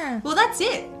 Yay. Well, that's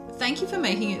it. Thank you for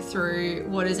making it through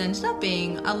what has ended up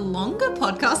being a longer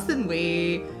podcast than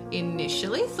we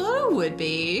initially thought it would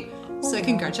be. So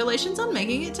congratulations on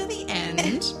making it to the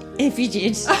end. If you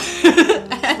did.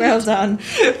 Well done.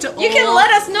 You can all-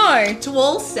 let us know. To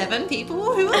all 7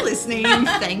 people who are listening,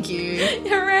 thank you.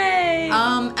 Hooray.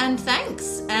 And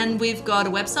thanks. And we've got a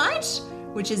website,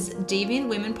 which is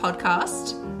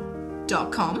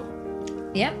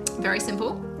deviantwomenpodcast.com. Yep. Very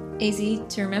simple. Easy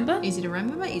to remember. Easy to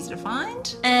remember, easy to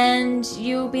find. And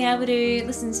you'll be able to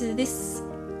listen to this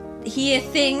here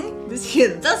thing. This here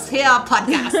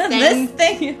podcast This thing.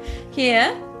 thing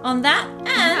here on that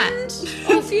and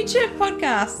all future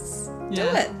podcasts.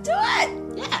 Yeah. Do it.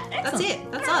 Yeah, that's Excellent.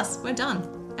 it. That's us. We're done.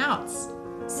 Outs.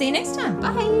 See you next time.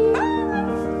 Bye. Bye.